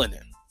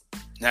melanin.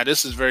 Now,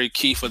 this is very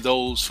key for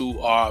those who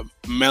are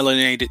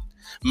melanin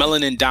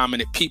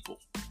dominant people,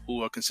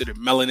 who are considered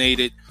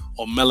melanated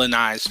or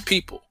melanized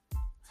people.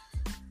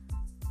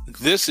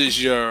 This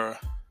is your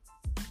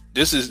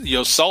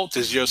salt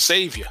is your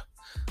savior.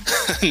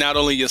 Not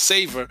only your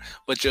savior,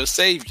 but your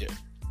savior.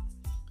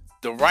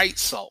 The right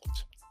salt.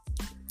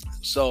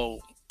 So,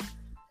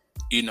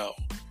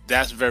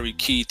 that's very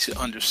key to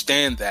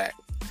understand that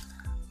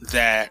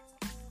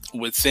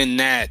within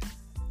that,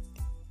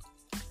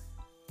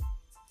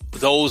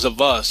 those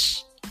of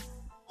us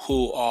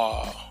who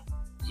are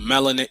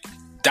melanin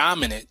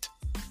dominant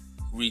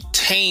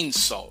retain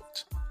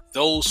salt.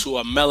 Those who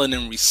are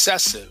melanin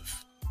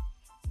recessive,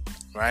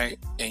 right?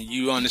 And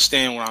you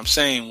understand what I'm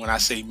saying when I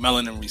say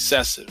melanin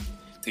recessive.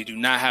 They do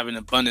not have an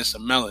abundance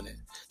of melanin.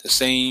 The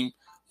same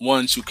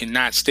ones who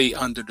cannot stay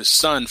under the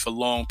sun for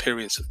long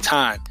periods of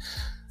time.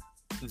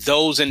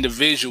 Those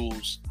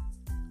individuals,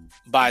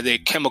 by their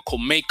chemical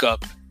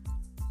makeup,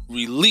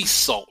 release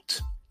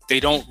salt. They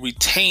don't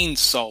retain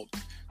salt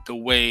the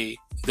way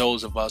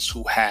those of us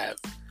who have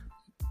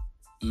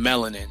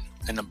melanin,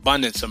 an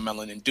abundance of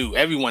melanin, do.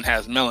 Everyone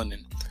has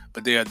melanin,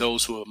 but there are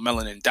those who are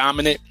melanin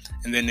dominant,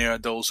 and then there are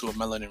those who are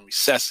melanin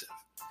recessive.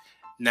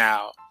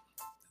 Now,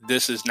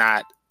 this is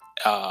not,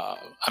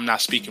 I'm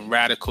not speaking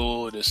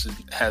radical.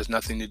 Has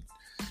nothing to,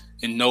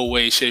 in no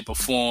way, shape, or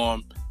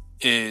form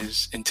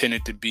is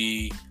intended to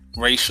be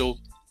racial.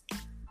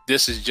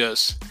 This is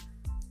just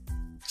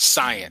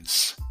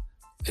science.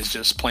 It's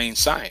just plain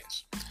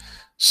science.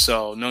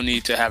 So no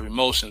need to have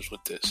emotions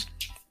with this.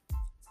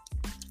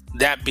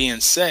 That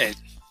being said,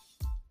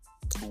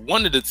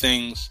 one of the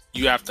things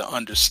you have to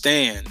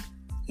understand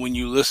when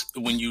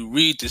you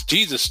read this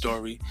Jesus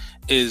story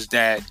is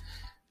that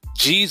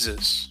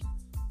Jesus,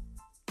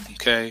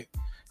 okay,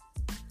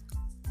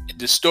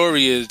 the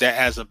story is that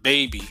as a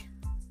baby,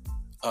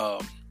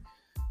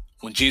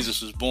 when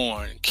Jesus was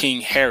born,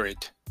 King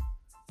Herod,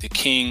 the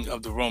king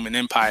of the Roman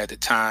Empire at the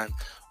time,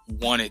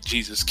 wanted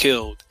Jesus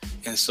killed.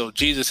 And so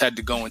Jesus had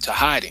to go into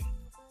hiding.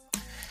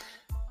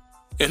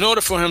 In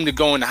order for him to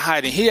go into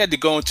hiding, he had to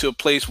go into a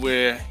place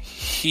where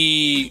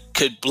he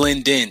could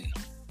blend in.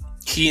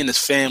 He and his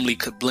family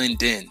could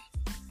blend in.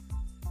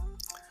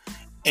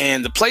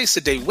 And the place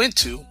that they went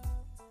to,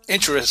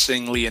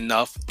 interestingly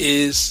enough,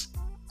 is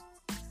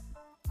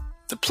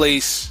the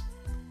place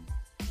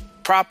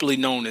properly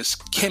known as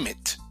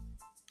Kemet,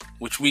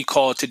 which we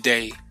call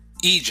today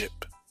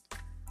Egypt,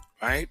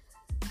 right?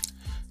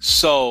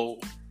 So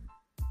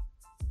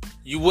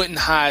you wouldn't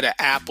hide an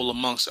apple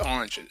amongst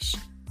oranges,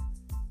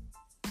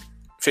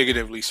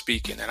 figuratively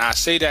speaking. And I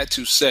say that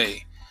to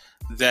say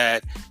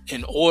that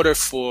in order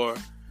for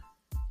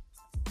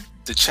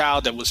the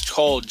child that was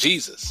called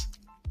Jesus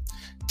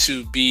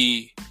to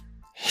be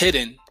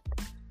hidden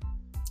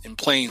in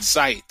plain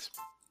sight,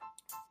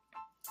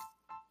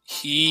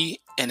 he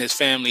and his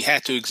family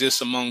had to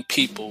exist among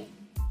people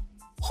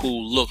who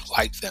looked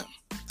like them.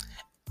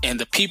 And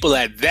the people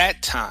at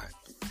that time,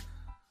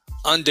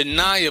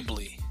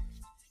 undeniably,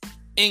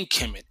 in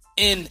Kemet,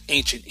 in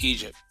ancient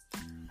Egypt,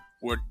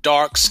 were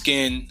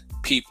dark-skinned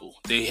people.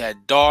 They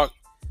had dark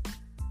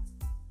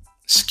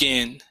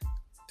skin,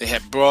 they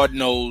had broad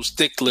nose,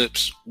 thick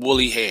lips,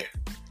 woolly hair.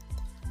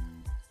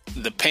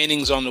 The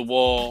paintings on the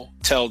wall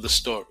tell the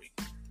story.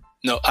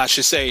 No, I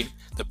should say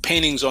the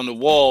paintings on the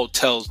wall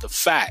tells the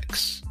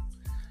facts.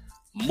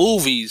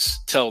 Movies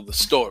tell the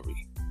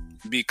story,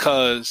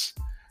 because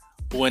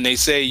when they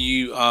say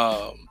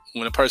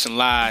when a person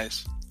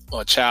lies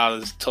or a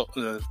child is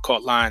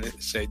caught lying, they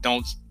say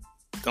don't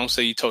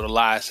say you told a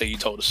lie, say you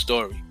told a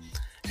story.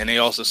 And they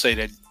also say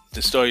that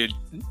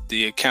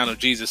the account of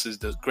Jesus is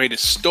the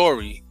greatest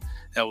story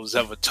that was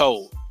ever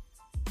told.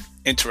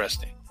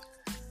 Interesting.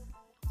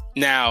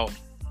 Now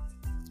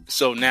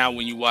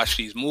when you watch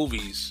these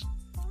movies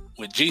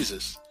with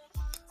Jesus,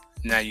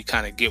 now you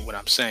kind of get what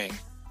I'm saying.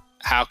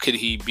 How could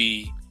he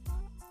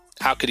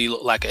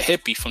look like a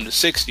hippie from the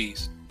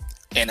 60s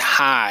and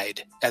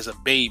hide as a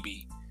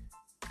baby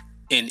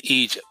in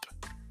Egypt?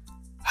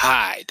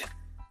 Hide.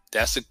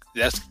 That's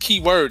the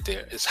key word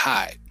there, is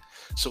hide.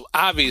 So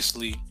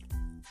obviously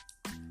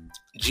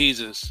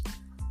Jesus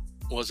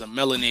was a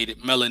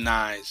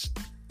melanized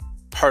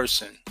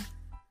person,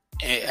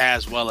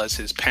 as well as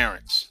his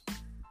parents,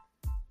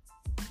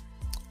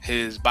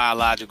 his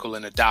biological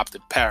and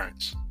adopted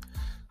parents.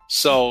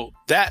 So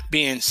that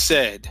being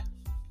said,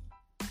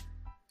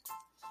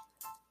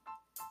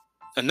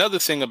 another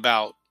thing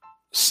about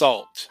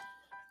salt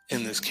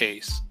in this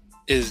case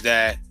is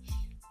that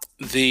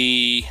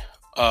the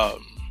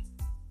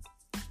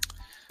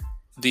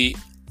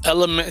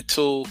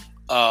elemental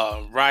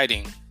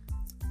writing,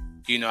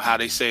 you know how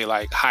they say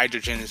like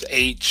hydrogen is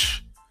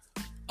H,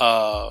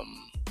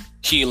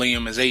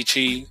 helium is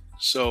He.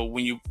 So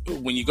when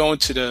you go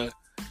into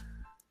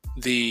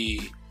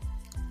the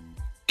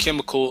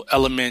chemical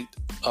element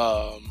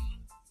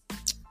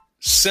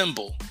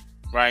symbol,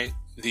 right?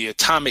 The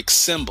atomic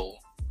symbol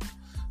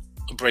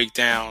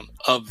breakdown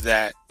of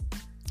that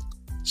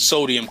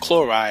sodium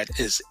chloride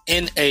is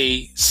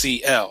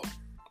NaCl,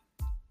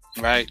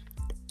 right?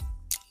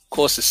 Of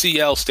course, the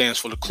Cl stands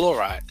for the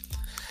chloride,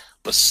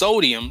 but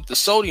sodium, the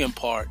sodium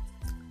part,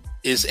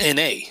 is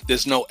Na.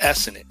 There's no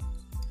S in it.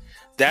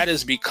 That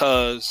is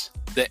because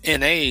the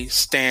Na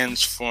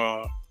stands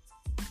for,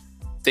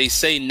 they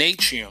say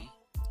natrium,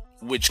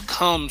 which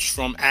comes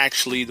from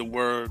actually the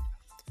word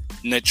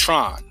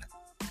natron.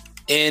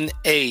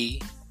 Natron.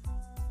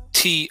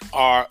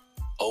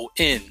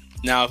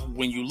 Now,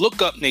 when you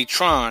look up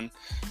natron,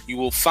 you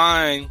will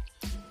find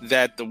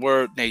that the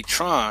word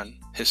natron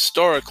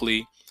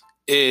historically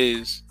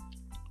is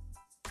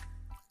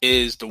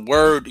is the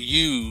word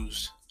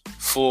used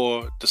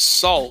for the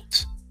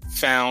salt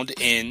found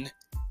in,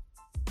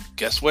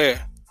 guess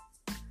where?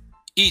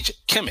 Egypt,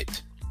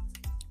 Kemet,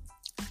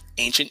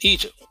 ancient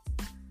Egypt.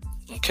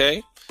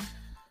 Okay?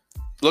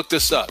 Look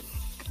this up.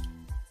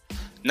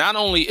 Not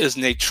only is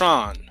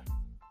natron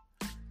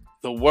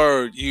the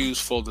word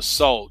used for the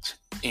salt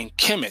in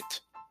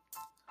Kemet,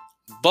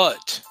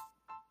 but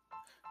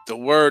the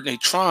word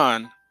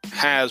natron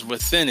has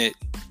within it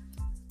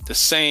the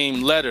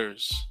same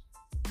letters,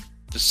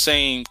 the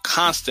same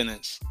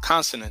consonants,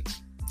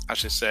 I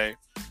should say,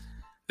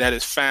 that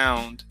is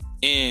found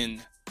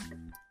in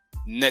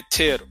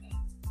Neteru,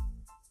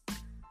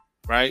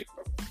 right?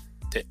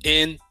 The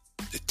N,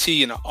 the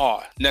T, and the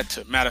R,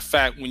 Neter. Matter of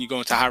fact, when you go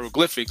into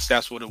hieroglyphics,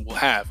 that's what it will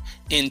have,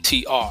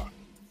 NTR.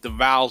 The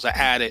vowels are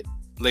added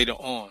later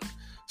on.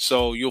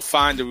 So you'll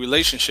find the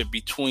relationship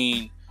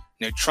between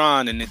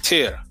natron and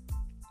neter.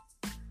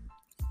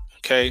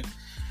 Okay?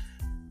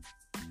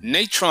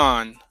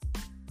 Natron,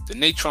 the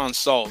natron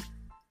salt,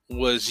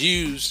 was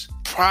used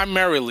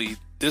primarily,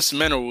 this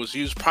mineral was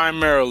used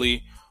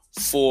primarily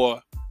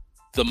for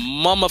the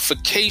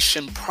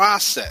mummification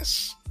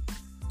process,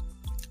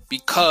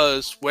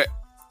 because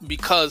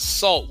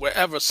salt,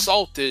 wherever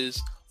salt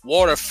is,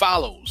 water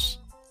follows.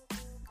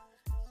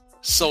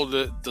 So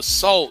the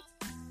salt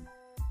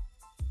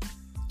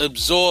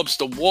absorbs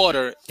the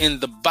water in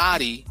the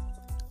body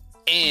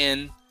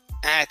and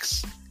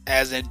acts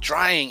as a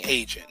drying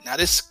agent. Now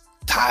this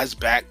ties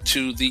back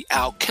to the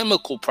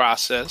alchemical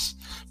process,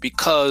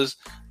 because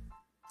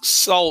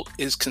salt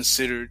is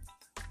considered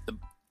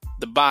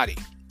the body,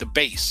 the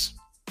base,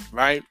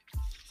 right?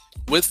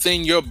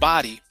 Within your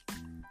body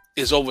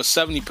is over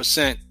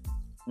 70%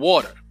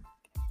 water.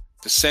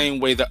 The same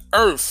way the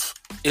earth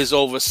is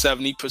over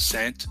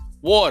 70%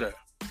 water.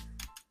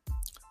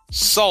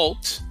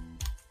 Salt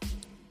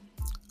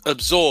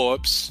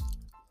absorbs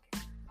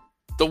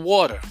the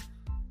water,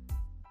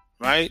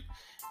 right?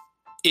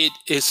 It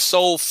is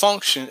sole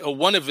function, or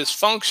one of its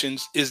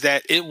functions, is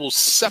that it will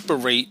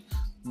separate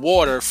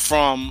water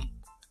from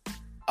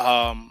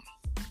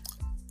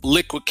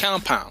liquid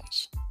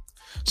compounds.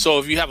 So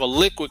if you have a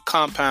liquid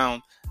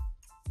compound,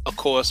 of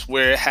course,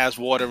 where it has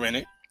water in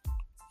it,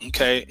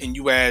 okay, and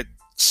you add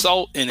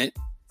salt in it,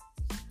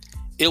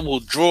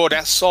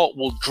 that salt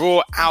will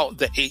draw out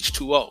the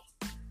H2O.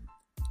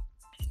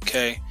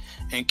 Okay,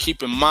 and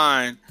keep in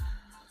mind,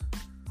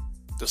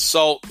 the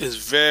salt is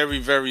very,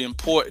 very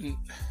important.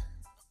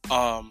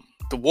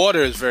 The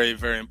water is very,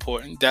 very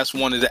important. That's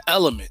one of the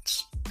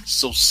elements.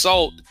 So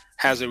salt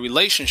has a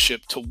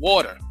relationship to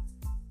water.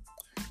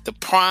 The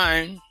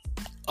prime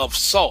of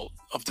salt,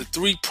 of the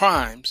 3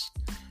 primes,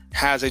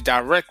 has a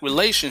direct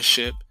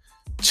relationship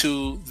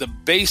to the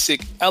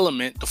basic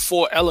element, the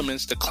 4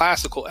 elements, the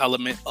classical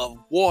element of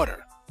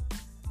water.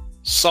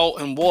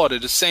 Salt and water,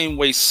 the same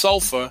way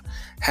sulfur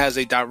has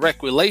a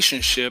direct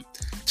relationship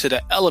to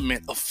the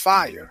element of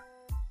fire.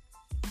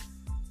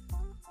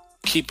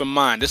 Keep in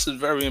mind, this is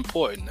very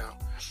important now.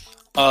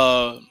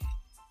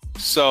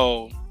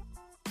 So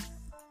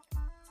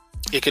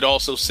it could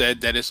also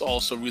said that it's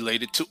also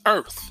related to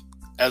earth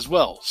as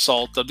well,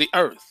 salt of the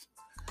earth.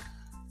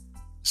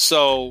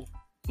 So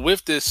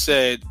with this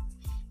said,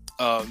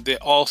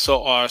 there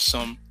also are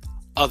some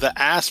other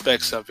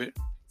aspects of it.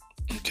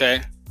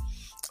 Okay.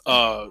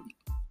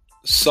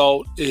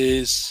 Salt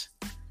is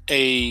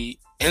a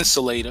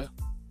insulator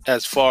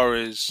as far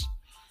as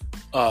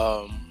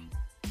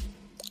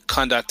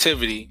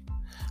conductivity.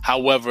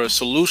 However,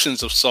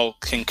 solutions of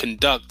salt can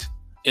conduct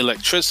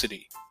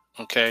electricity.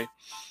 Okay.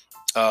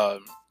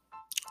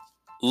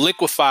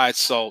 Liquefied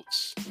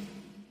salts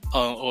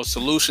or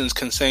solutions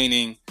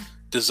containing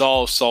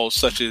dissolved salts,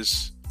 such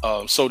as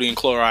sodium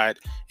chloride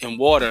in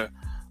water,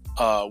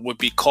 would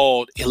be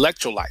called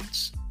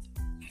electrolytes.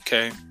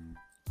 Okay.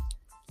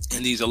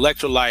 And these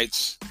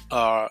electrolytes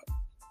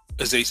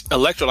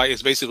electrolyte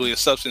is basically a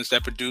substance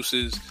that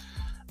produces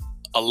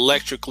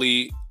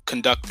electrically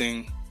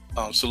conducting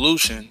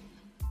solution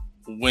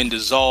when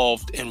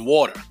dissolved in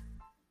water,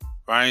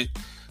 right?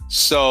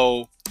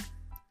 So,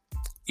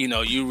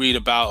 you read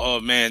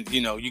about,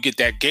 you get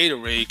that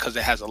Gatorade because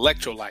it has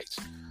electrolytes.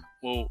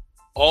 Well,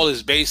 all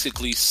it's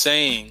basically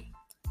saying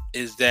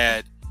is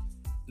that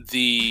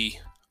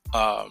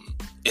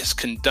it's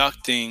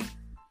conducting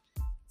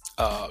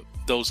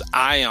those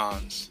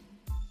ions,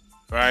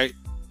 right?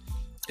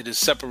 It is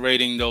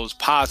separating those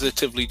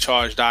positively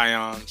charged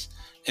ions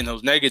and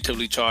those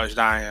negatively charged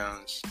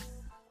ions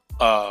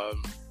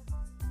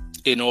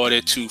in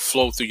order to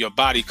flow through your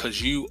body,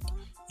 because you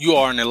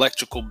are an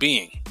electrical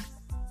being.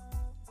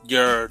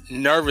 Your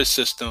nervous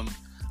system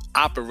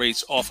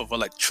operates off of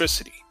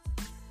electricity.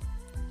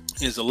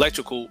 It's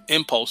electrical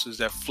impulses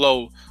that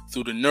flow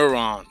through the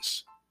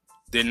neurons.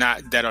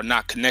 That are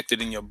not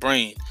connected in your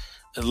brain.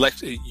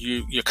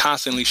 You're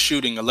constantly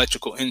shooting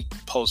electrical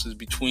impulses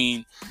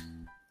between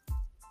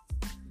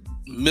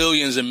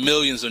millions and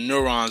millions of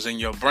neurons in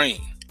your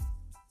brain.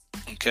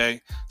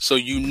 Okay, so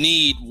you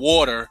need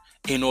water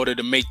in order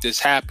to make this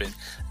happen.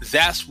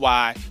 That's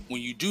why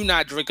when you do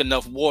not drink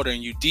enough water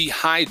and you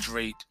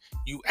dehydrate,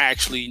 you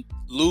actually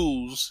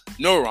lose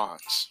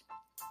neurons.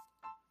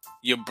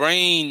 Your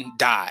brain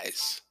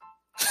dies.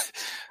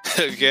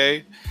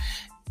 Okay?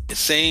 The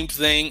same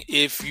thing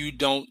if you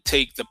don't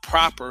take the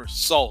proper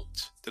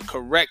salt, the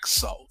correct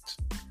salt.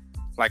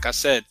 Like I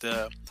said,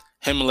 the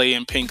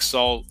Himalayan pink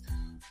salt,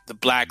 the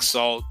black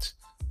salt,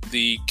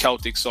 the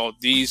Celtic salt.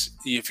 These,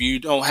 if you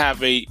don't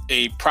have a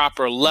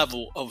proper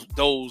level of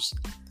those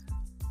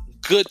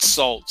good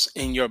salts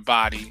in your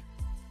body,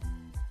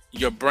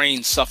 your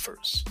brain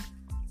suffers.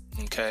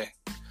 Okay?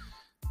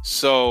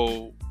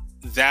 So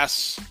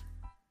those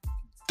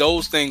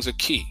things are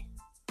key,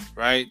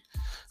 right?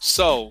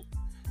 So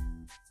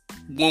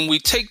when we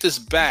take this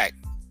back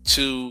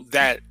to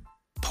that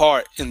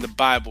part in the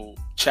Bible,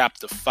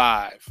 chapter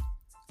 5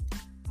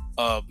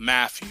 of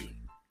Matthew,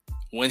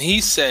 when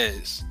he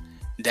says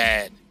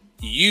that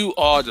you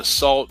are the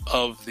salt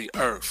of the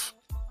earth,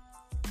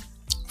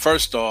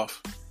 first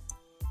off,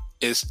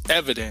 it's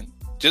evident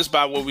just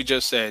by what we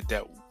just said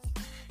that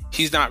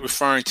he's not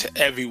referring to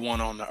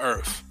everyone on the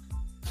earth.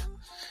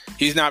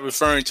 He's not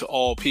referring to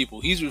all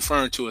people. He's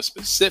referring to a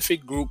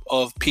specific group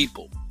of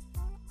people.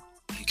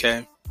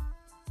 Okay?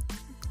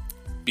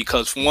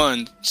 Because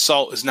one,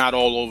 salt is not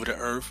all over the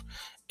earth.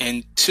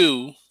 And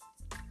two,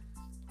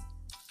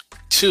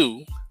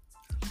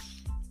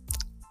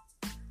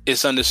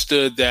 it's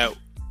understood that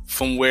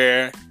from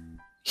where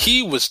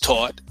he was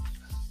taught,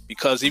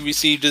 because he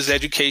received his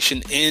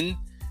education in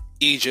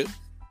Egypt,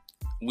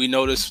 we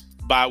notice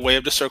by way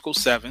of the Circle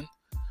 7,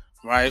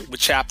 right,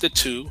 with chapter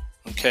 2,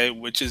 okay,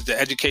 which is the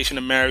education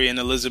of Mary and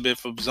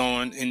Elizabeth of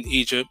Zoan in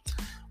Egypt,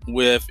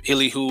 with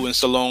Elihu and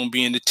Salome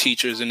being the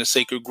teachers in the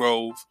sacred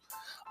grove.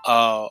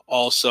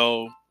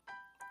 Also,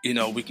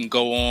 we can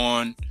go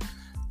on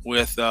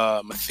with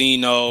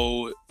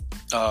Matheno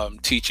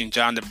teaching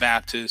John the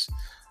Baptist.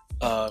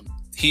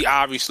 He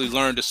obviously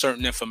learned a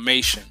certain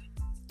information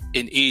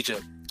in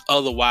Egypt.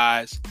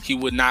 Otherwise, he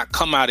would not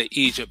come out of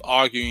Egypt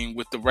arguing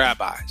with the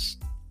rabbis.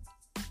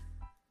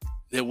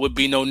 There would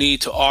be no need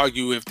to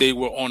argue if they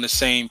were on the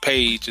same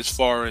page as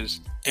far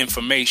as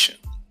information.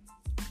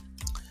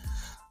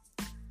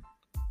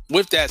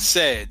 With that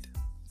said,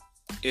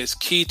 it's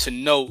key to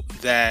note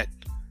that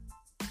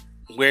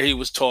where he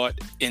was taught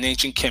in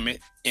ancient Kemet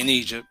in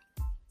Egypt,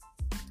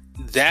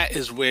 that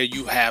is where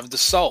you have the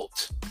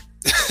salt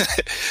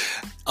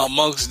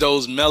amongst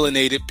those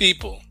melanated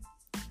people,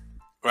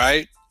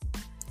 right?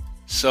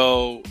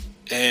 So,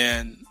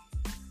 and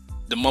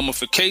the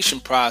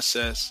mummification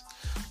process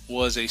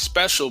was a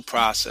special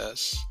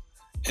process,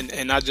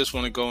 and I just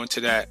want to go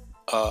into that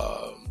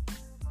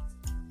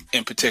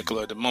in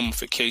particular, the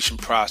mummification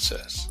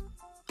process,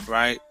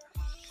 right?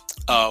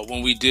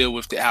 When we deal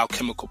with the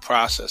alchemical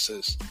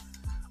processes,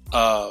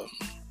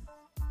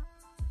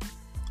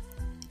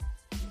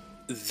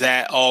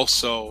 that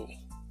also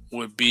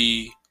would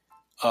be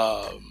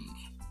kind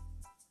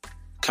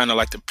of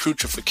like the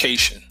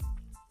putrefaction,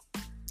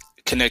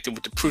 connected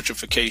with the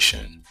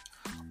putrefaction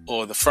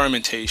or the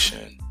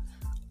fermentation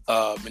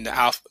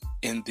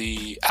in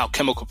the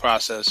alchemical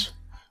process,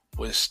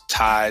 which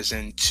ties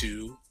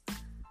into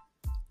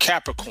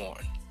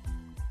Capricorn.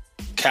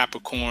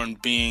 Capricorn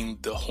being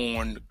the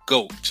horned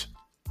goat.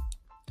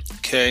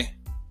 Okay?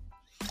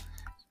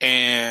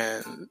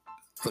 And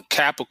the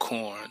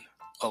Capricorn,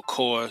 of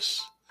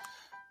course,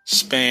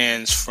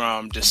 spans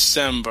from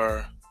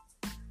December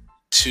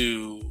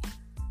to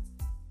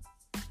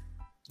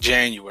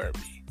January.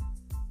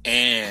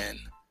 And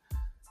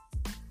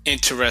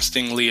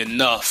interestingly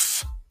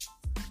enough,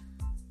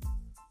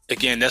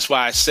 again, that's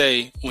why I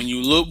say when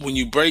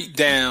you break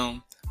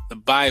down the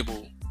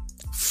Bible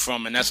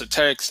from an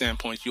esoteric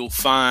standpoint, you'll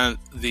find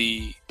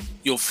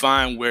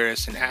where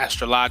it's an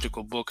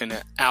astrological book and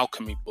an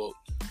alchemy book.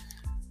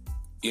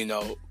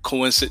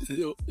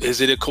 Is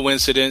it a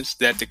coincidence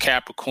that the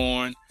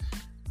Capricorn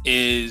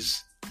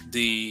is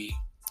the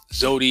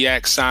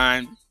zodiac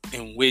sign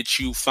in which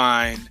you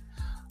find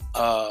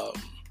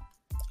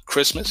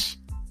Christmas?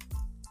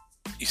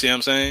 You see what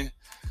I'm saying?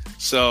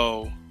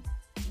 So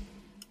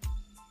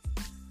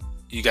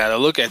you got to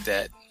look at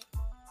that.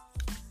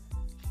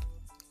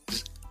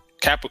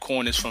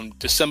 Capricorn is from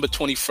December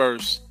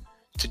 21st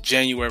to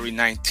January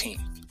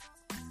 19th.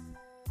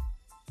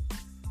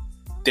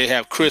 They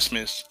have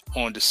Christmas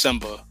on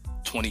December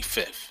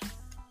 25th,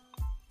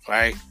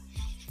 right?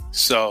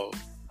 So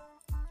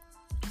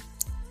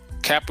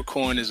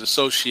Capricorn is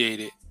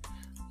associated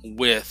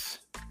with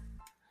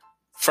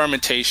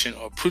fermentation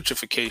or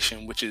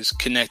putrefaction, which is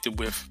connected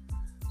with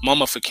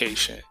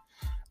mummification.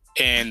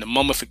 And the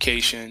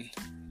mummification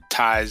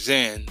ties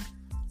in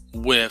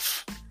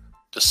with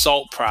the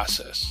salt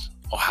process,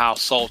 or how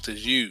salt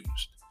is used.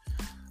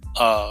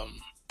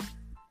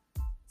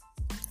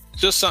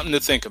 Just something to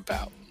think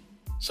about.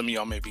 Some of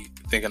y'all may be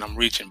thinking I'm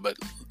reaching, but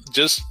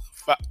just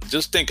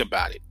think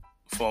about it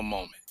for a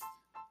moment,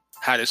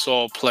 how this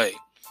all play.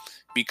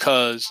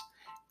 Because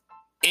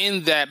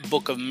in that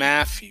book of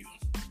Matthew,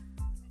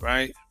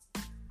 right,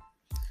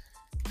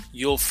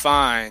 you'll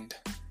find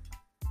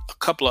a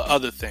couple of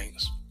other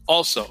things.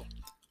 Also,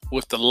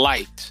 with the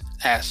light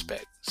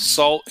aspect,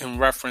 salt in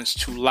reference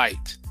to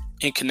light,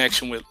 in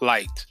connection with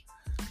light.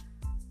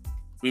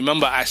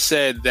 Remember, I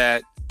said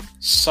that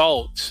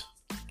salt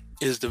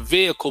is the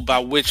vehicle by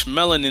which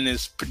melanin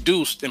is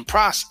produced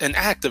and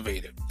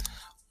activated.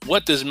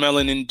 What does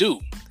melanin do?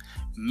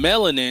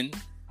 Melanin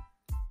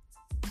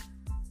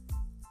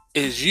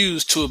is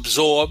used to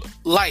absorb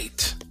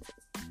light.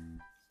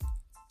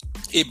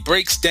 It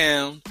breaks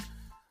down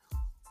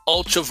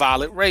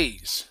ultraviolet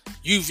rays,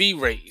 UV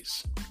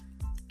rays,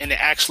 and it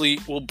actually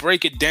will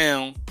break it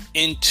down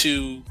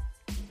into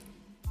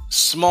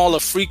smaller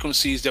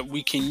frequencies that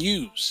we can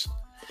use.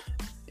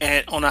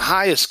 And on a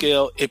higher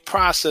scale, it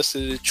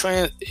processes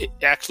it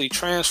actually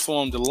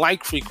transforms the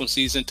light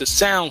frequencies into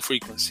sound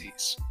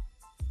frequencies,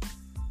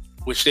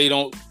 which they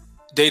don't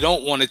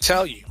want to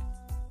tell you.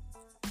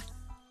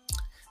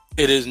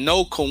 It is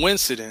no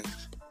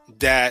coincidence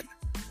that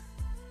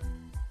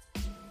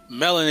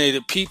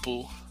melanated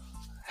people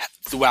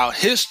throughout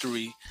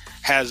history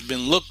has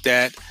been looked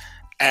at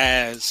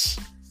as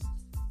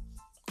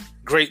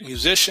great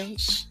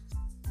musicians,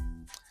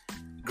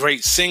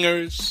 great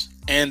singers,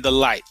 and the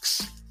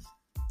likes,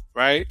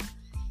 right?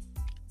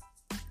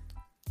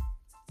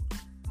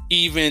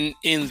 Even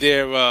in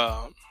the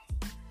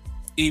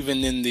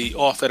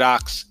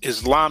Orthodox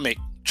Islamic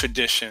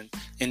tradition,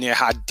 in their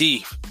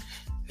hadith,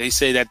 they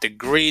say that the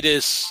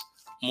greatest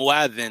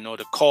muadhin, or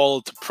the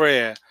call to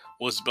prayer,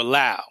 was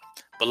Bilal.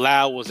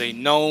 Bilal was a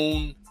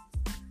known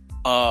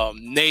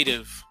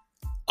native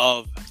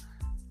of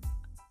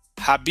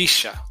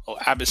Habesha, or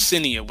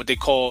Abyssinia, what they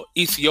call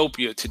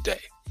Ethiopia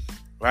today,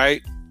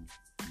 right?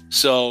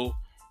 So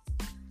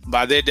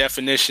by their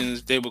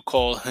definitions, they would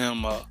call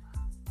him a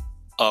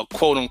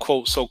quote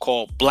unquote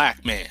so-called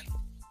black man,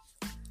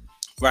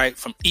 right?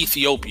 From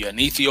Ethiopia, an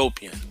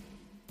Ethiopian,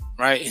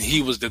 right? And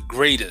he was the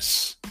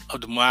greatest of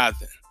the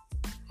muadhin,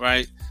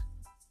 right?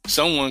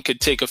 Someone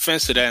could take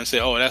offense to that and say,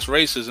 oh, that's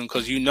racism,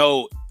 because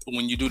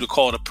when you do the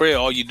call to prayer,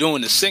 all you're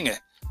doing is singing.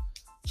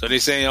 So they're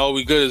saying all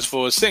we good is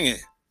for singing.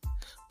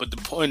 But the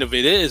point of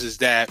it is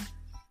that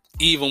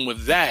even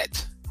with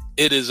that,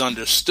 it is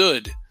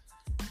understood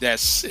that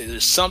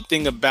there's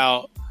something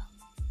about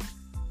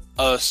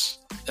us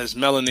as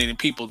melanated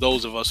people,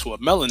 those of us who are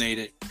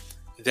melanated,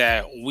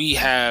 that we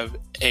have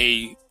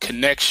a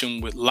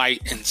connection with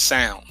light and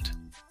sound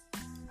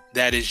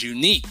that is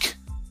unique.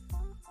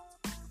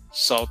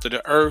 Salt of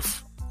the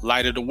earth,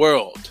 light of the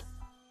world,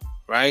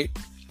 right?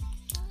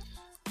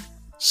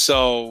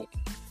 So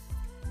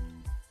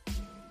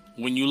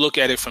when you look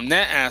at it from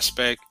that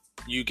aspect,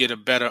 you get a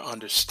better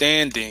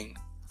understanding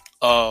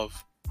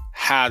of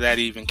how that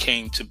even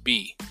came to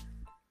be.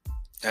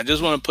 I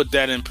just want to put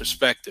that in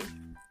perspective,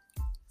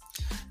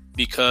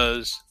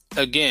 because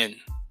again,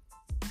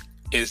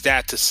 is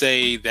that to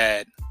say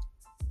that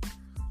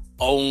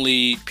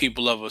only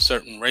people of a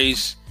certain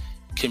race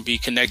can be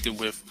connected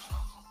with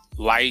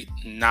light,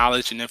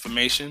 knowledge, and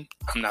information?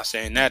 I'm not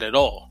saying that at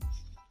all.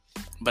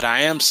 But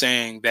I am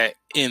saying that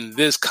in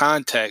this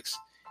context,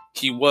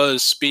 he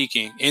was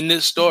speaking in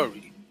this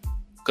story,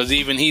 because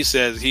even he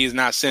says he's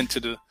not sent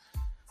but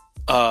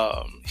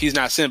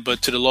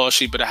to the lost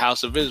sheep of the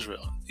house of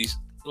Israel. These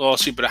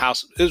lost sheep of the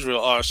house of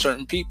Israel are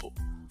certain people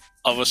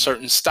of a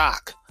certain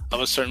stock,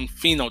 of a certain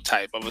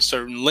phenotype, of a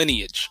certain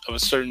lineage, of a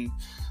certain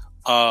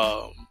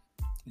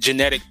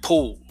genetic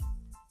pool.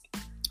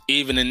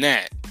 Even in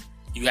that,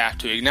 you have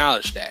to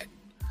acknowledge that.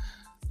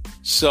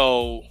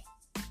 So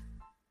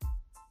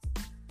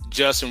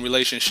just in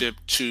relationship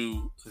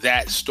to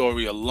that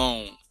story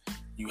alone,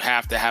 you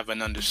have to have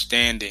an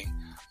understanding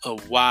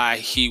of why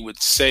he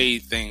would say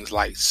things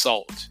like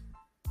salt,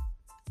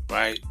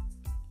 right?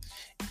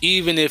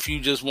 Even if you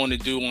just want to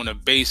do on a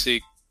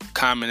basic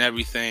common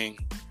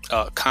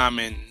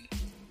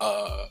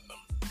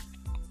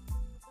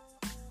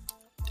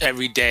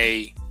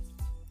everyday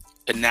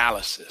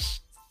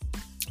analysis.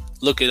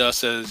 Look at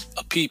us as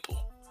a people,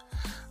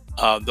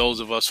 those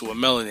of us who are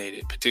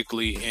melanated,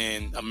 particularly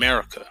in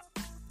America,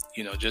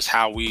 just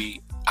how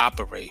we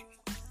operate.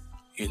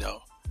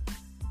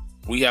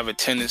 We have a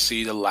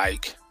tendency to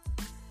like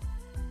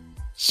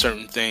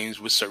certain things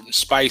with certain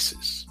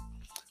spices.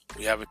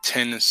 We have a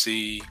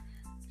tendency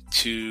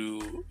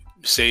to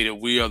say that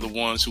we are the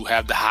ones who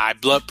have the high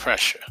blood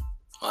pressure.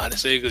 I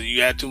say because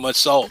you had too much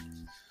salt,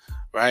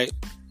 right?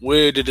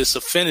 Where did this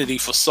affinity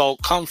for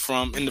salt come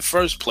from in the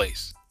first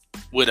place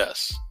with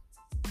us?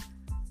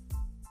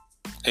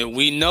 And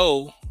we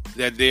know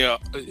that there are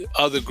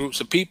other groups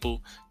of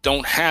people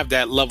don't have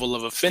that level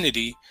of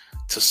affinity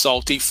to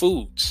salty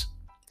foods.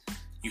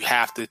 You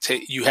have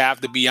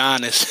to be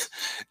honest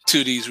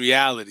to these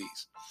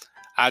realities.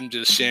 I'm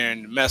just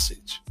sharing the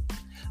message.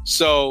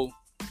 So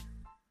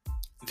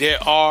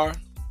there are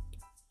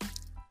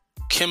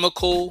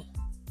chemical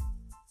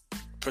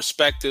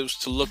perspectives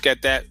to look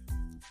at that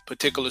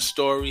particular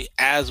story,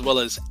 as well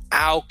as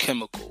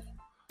alchemical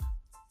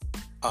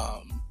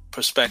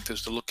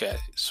perspectives to look at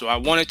it. So I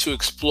wanted to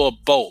explore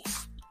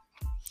both,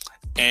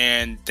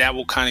 and that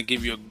will kind of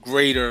give you a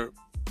greater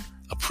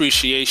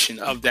appreciation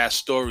of that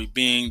story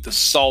being the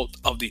salt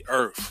of the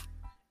earth.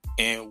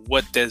 And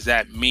what does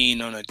that mean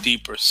on a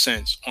deeper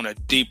sense, on a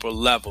deeper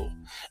level?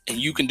 And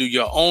you can do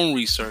your own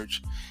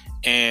research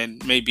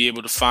and may be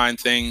able to find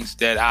things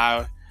that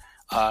I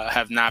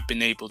have not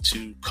been able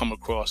to come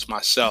across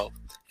myself.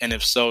 And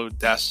if so,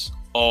 that's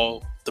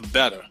all the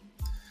better.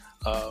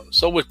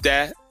 So with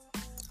that,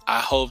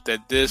 I hope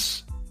that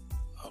this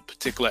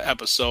particular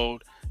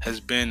episode has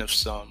been of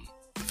some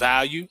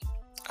value.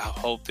 I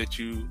hope that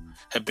you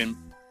have been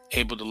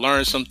able to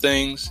learn some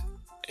things.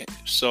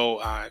 So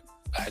I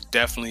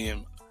definitely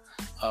am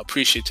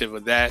appreciative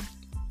of that,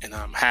 and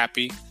I'm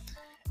happy.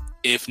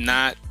 If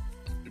not,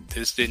 if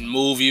this didn't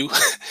move you,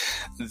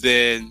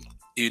 then,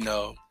 you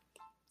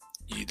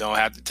don't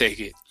have to take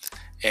it.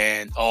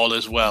 And all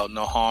is well,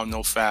 no harm,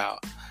 no foul.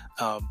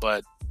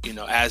 But,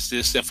 as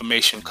this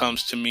information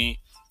comes to me,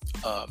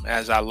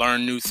 as I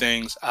learn new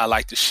things, I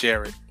like to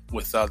share it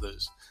with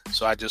others.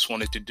 So I just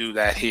wanted to do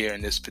that here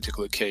in this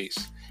particular case.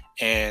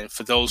 And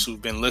for those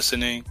who've been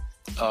listening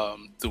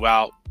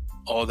throughout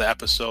all the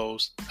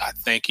episodes, I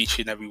thank each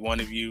and every one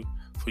of you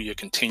for your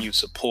continued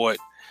support.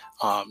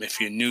 If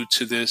you're new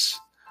to this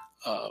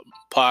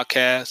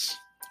podcast,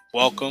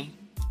 welcome.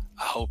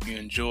 I hope you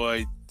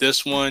enjoyed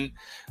this one.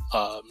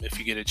 If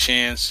you get a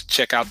chance,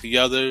 check out the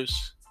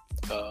others.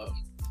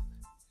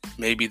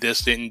 Maybe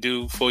this didn't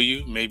do for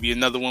you. Maybe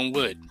another one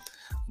would.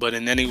 But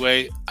in any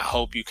way, I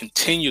hope you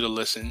continue to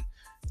listen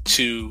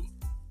to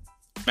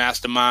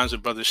Masterminds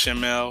with Brother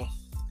Shem El,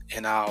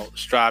 and I'll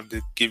strive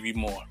to give you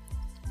more.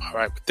 All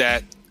right, with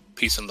that,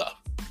 peace and love.